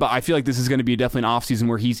like that. But I feel like this is going to be definitely an off season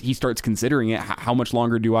where he starts considering it. How much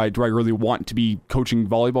longer do I really want to be coaching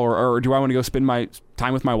volleyball, or do I want to go spend my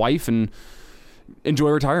time with my wife and enjoy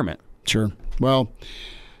retirement? Sure. Well,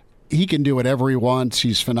 he can do whatever he wants.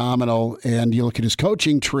 He's phenomenal, and you look at his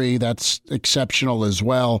coaching tree; that's exceptional as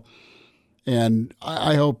well. And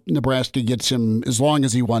I hope Nebraska gets him as long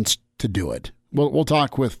as he wants to do it. We'll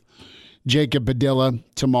talk with Jacob Padilla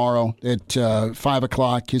tomorrow at 5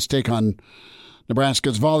 o'clock. His take on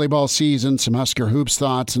Nebraska's volleyball season, some Husker Hoops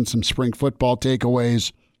thoughts, and some spring football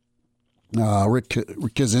takeaways. Rick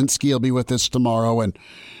Kaczynski will be with us tomorrow, and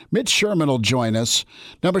Mitch Sherman will join us.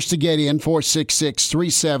 Numbers to get in,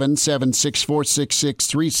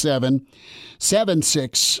 466-3776,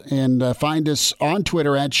 466-3776, and find us on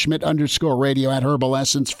Twitter at Schmidt_radio, at Herbal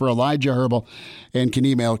Essence for Elijah Herbal, and can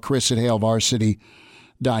email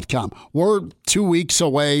Chris@HaleVarsity.com. We're 2 weeks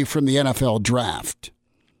away from the NFL draft,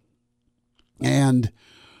 and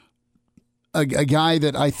a guy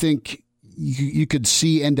that I think you could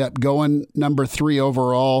see end up going number 3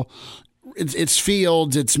 overall. It's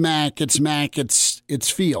Fields, it's Mac, it's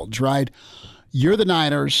Fields, right? You're the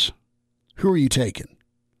Niners. Who are you taking?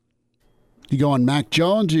 You going Mac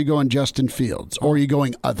Jones, or you going Justin Fields, or are you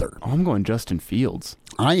going other? Oh, I'm going Justin Fields.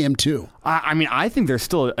 I am too. I mean, I think there's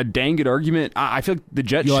still a dang good argument. I feel like the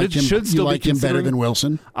Jets should still be him better than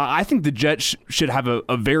Wilson. I think the Jets should have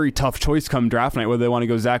a very tough choice come draft night, whether they want to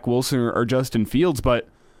go Zach Wilson or Justin Fields, but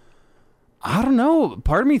I don't know.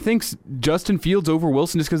 Part of me thinks Justin Fields over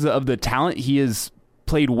Wilson just because of the talent he has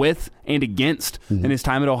played with and against in his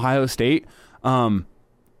time at Ohio State.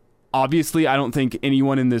 Obviously, I don't think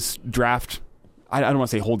anyone in this draft, I don't want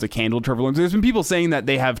to say holds a candle to Trevor Lawrence. There's been people saying that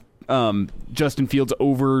they have Justin Fields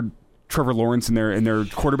over Trevor Lawrence in their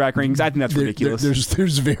quarterback rankings. I think that's ridiculous.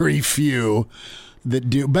 There's very few that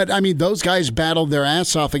do. But, I mean, those guys battled their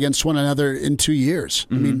ass off against one another in 2 years.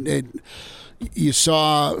 I mean, you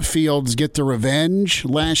saw Fields get the revenge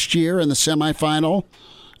last year in the semifinal,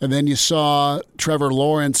 and then you saw Trevor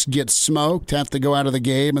Lawrence get smoked, have to go out of the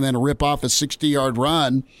game, and then rip off a 60-yard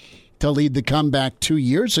run to lead the comeback 2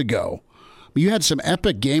 years ago. You had some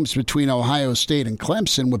epic games between Ohio State and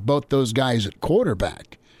Clemson with both those guys at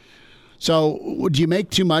quarterback. So would you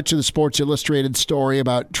make too much of the Sports Illustrated story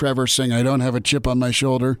about Trevor saying, I don't have a chip on my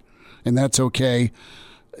shoulder, and that's okay?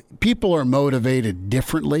 People are motivated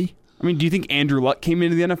differently. I mean, do you think Andrew Luck came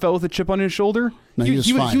into the NFL with a chip on his shoulder? No, he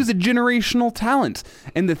was a generational talent.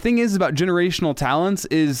 And the thing is about generational talents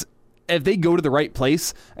is if they go to the right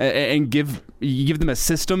place and give them a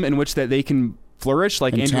system in which that they can flourish,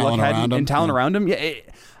 like Andrew Luck had, and talent around him. Yeah,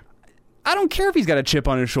 I don't care if he's got a chip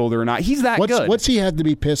on his shoulder or not. He's that good. What's he had to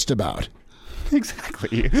be pissed about?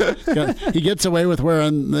 Exactly. He gets away with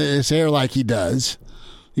wearing his hair like he does.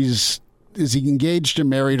 Is he engaged or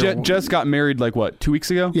married? Just got married, 2 weeks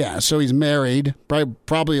ago? Yeah, so he's married,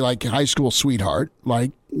 probably like a high school sweetheart,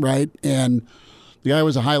 like right? And the guy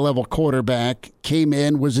was a high-level quarterback, came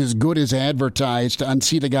in, was as good as advertised to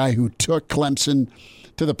unseat a guy who took Clemson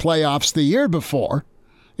to the playoffs the year before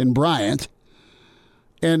in Bryant,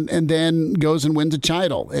 and then goes and wins a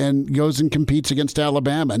title and goes and competes against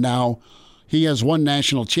Alabama. Now, he has one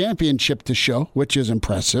national championship to show, which is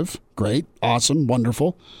impressive, great, awesome,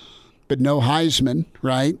 wonderful, but no Heisman,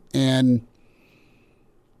 right? And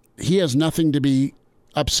he has nothing to be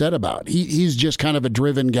upset about. He's just kind of a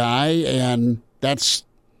driven guy, and that's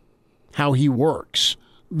how he works.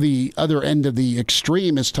 The other end of the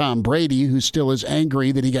extreme is Tom Brady, who still is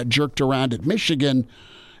angry that he got jerked around at Michigan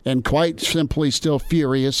and quite simply still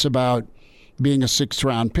furious about being a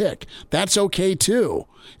 6th-round pick. That's okay, too.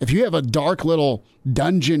 If you have a dark little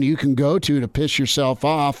dungeon you can go to piss yourself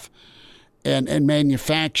off and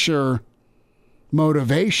manufacture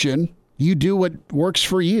motivation, you do what works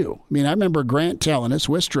for you. I mean, I remember Grant telling us,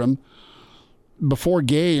 Wistrom, before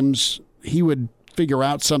games, he would figure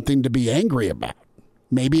out something to be angry about.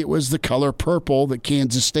 Maybe it was the color purple that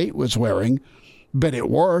Kansas State was wearing, but it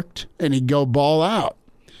worked, and he'd go ball out.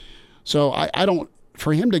 So I don't,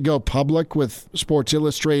 for him to go public with Sports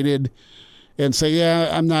Illustrated and say, yeah,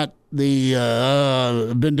 I'm not the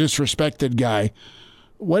been disrespected guy,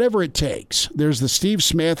 whatever it takes. There's the Steve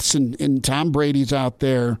Smiths and Tom Brady's out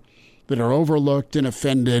there that are overlooked and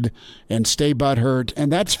offended and stay butthurt,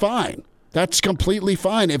 and that's fine. That's completely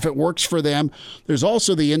fine if it works for them. There's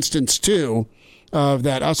also the instance, too, of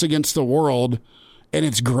that us against the world, and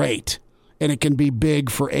it's great. And it can be big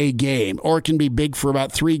for a game, or it can be big for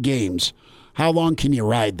about 3 games. How long can you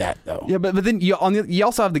ride that, though? Yeah, but then you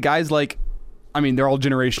also have the guys like, I mean, they're all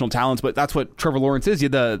generational talents, but that's what Trevor Lawrence is.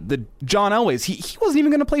 The John Elways, he wasn't even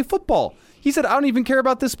going to play football. He said, I don't even care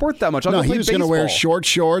about this sport that much. He was going to wear short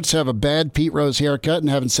shorts, have a bad Pete Rose haircut, and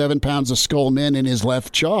having 7 pounds of skull mint in his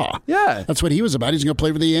left jaw. Yeah. That's what he was about. He's going to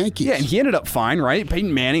play for the Yankees. Yeah, and he ended up fine, right?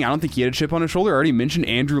 Peyton Manning, I don't think he had a chip on his shoulder. I already mentioned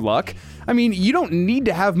Andrew Luck. I mean, you don't need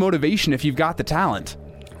to have motivation if you've got the talent.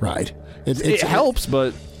 Right. It helps,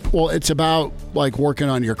 but... Well, it's about, like, working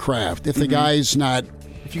on your craft. If the guy's not...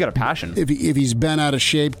 If you got a passion. If he's been out of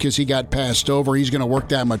shape because he got passed over, he's going to work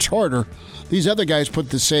that much harder. These other guys put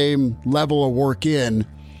the same level of work in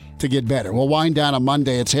to get better. We'll wind down on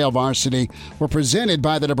Monday. It's Hail Varsity. We're presented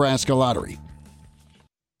by the Nebraska Lottery.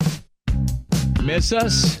 Miss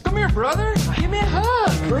us? Come here, brother. Give me a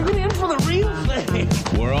hug. Bring it in for the real thing.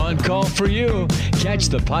 We're on call for you. Catch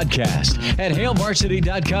the podcast at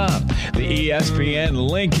hailvarsity.com, the ESPN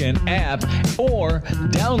Lincoln app, or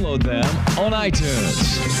download them on iTunes.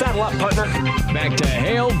 Saddle up, partner. Back to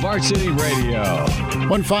Hail Varsity Radio.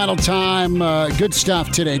 One final time. Good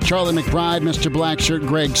stuff today. Charlie McBride, Mr. Blackshirt,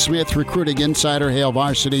 Greg Smith, recruiting insider, Hail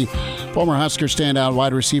Varsity. Former Husker standout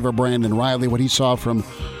wide receiver Brandon Riley, what he saw from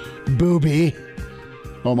Booby,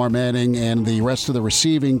 Omar Manning, and the rest of the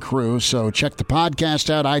receiving crew. So check the podcast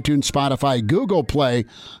out, iTunes, Spotify, Google Play.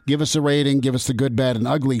 Give us a rating. Give us the good, bad, and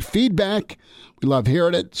ugly feedback. We love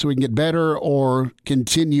hearing it so we can get better or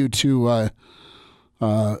continue to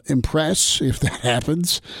impress if that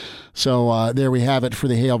happens. So there we have it for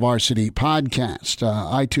the Hail Varsity podcast.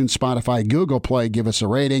 iTunes, Spotify, Google Play. Give us a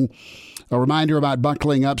rating. A reminder about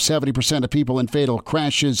buckling up. 70% of people in fatal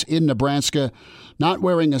crashes in Nebraska not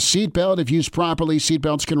wearing a seatbelt. If used properly,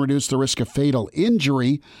 seatbelts can reduce the risk of fatal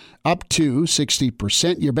injury up to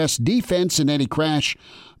 60%. Your best defense in any crash.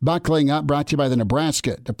 Buckling up, brought to you by the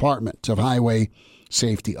Nebraska Department of Highway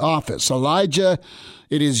Safety Office. Elijah,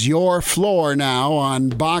 it is your floor now on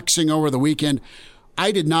boxing over the weekend.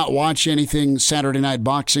 I did not watch anything Saturday night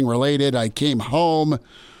boxing related. I came home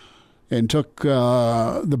and took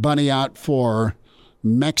the bunny out for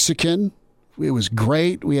Mexican. It was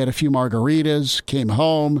great. We had a few margaritas, came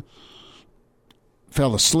home,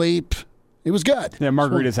 fell asleep. It was good. Yeah,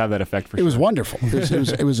 margaritas have that effect for sure. It was wonderful.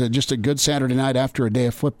 It was just a good Saturday night after a day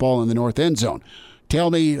of football in the North End Zone.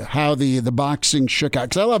 Tell me how the boxing shook out,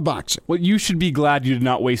 because I love boxing. Well, you should be glad you did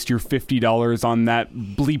not waste your $50 on that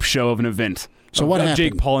bleep show of an event. So what happened?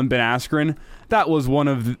 Jake Paul and Ben Askren. That was one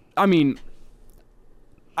of the, I mean,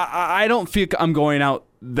 I don't think I'm going out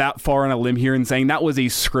that far on a limb here and saying that was a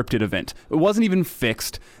scripted event. It wasn't even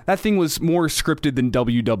fixed. That thing was more scripted than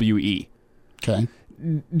WWE. Okay.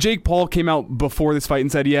 Jake Paul came out before this fight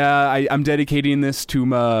and said, yeah, I'm dedicating this to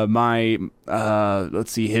my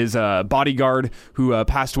his bodyguard who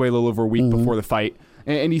passed away a little over a week before the fight.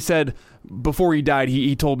 And he said before he died,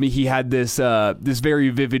 he told me he had this very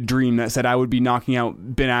vivid dream that said I would be knocking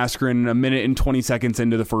out Ben Askren a minute and 20 seconds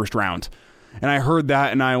into the first round. And I heard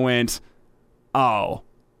that and I went, oh,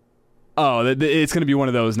 it's going to be one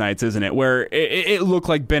of those nights, isn't it? Where it looked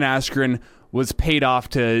like Ben Askren was paid off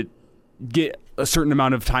to get a certain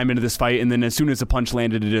amount of time into this fight, and then as soon as the punch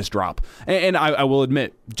landed, to just drop. And I will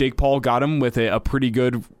admit, Jake Paul got him with a pretty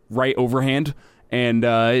good right overhand, and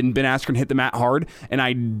Ben Askren hit the mat hard, and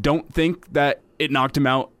I don't think that it knocked him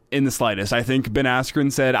out in the slightest. I think Ben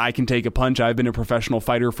Askren said, I can take a punch. I've been a professional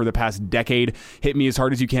fighter for the past decade. Hit me as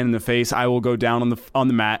hard as you can in the face. I will go down on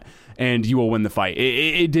the mat, and you will win the fight.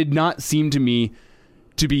 It did not seem to me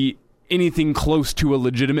to be anything close to a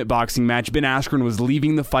legitimate boxing match. Ben Askren was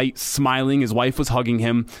leaving the fight smiling. His wife was hugging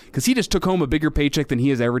him because he just took home a bigger paycheck than he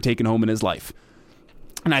has ever taken home in his life.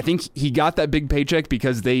 And I think he got that big paycheck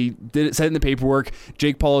because they said in the paperwork,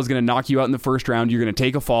 Jake Paul is going to knock you out in the first round. You're going to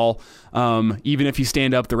take a fall. Even if you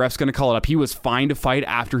stand up, the ref's going to call it up. He was fine to fight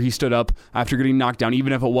after he stood up, after getting knocked down,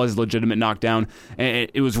 even if it was a legitimate knockdown.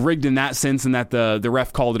 And it was rigged in that sense, and that the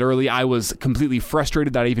ref called it early. I was completely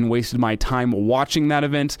frustrated that I even wasted my time watching that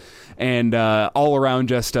event, and all around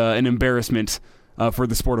just an embarrassment for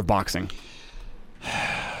the sport of boxing.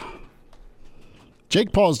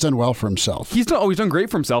 Jake Paul's done well for himself. He's done great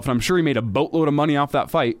for himself, and I'm sure he made a boatload of money off that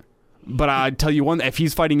fight. But I tell you one, if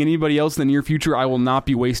he's fighting anybody else in the near future, I will not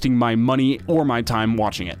be wasting my money or my time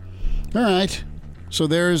watching it. All right. So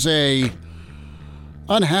there's a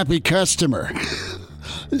unhappy customer.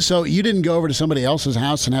 So you didn't go over to somebody else's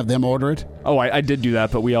house and have them order it? Oh, I did do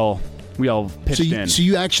that, but we all pitched in. So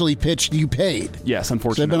you actually pitched, you paid? Yes,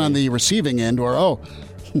 unfortunately. So I've been on the receiving end where,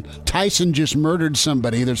 Tyson just murdered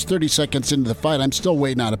somebody. There's 30 seconds into the fight. I'm still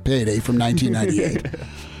waiting on a payday from 1998.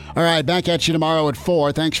 All right, back at you tomorrow at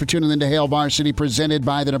 4. Thanks for tuning in to Hail Varsity, presented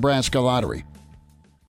by the Nebraska Lottery.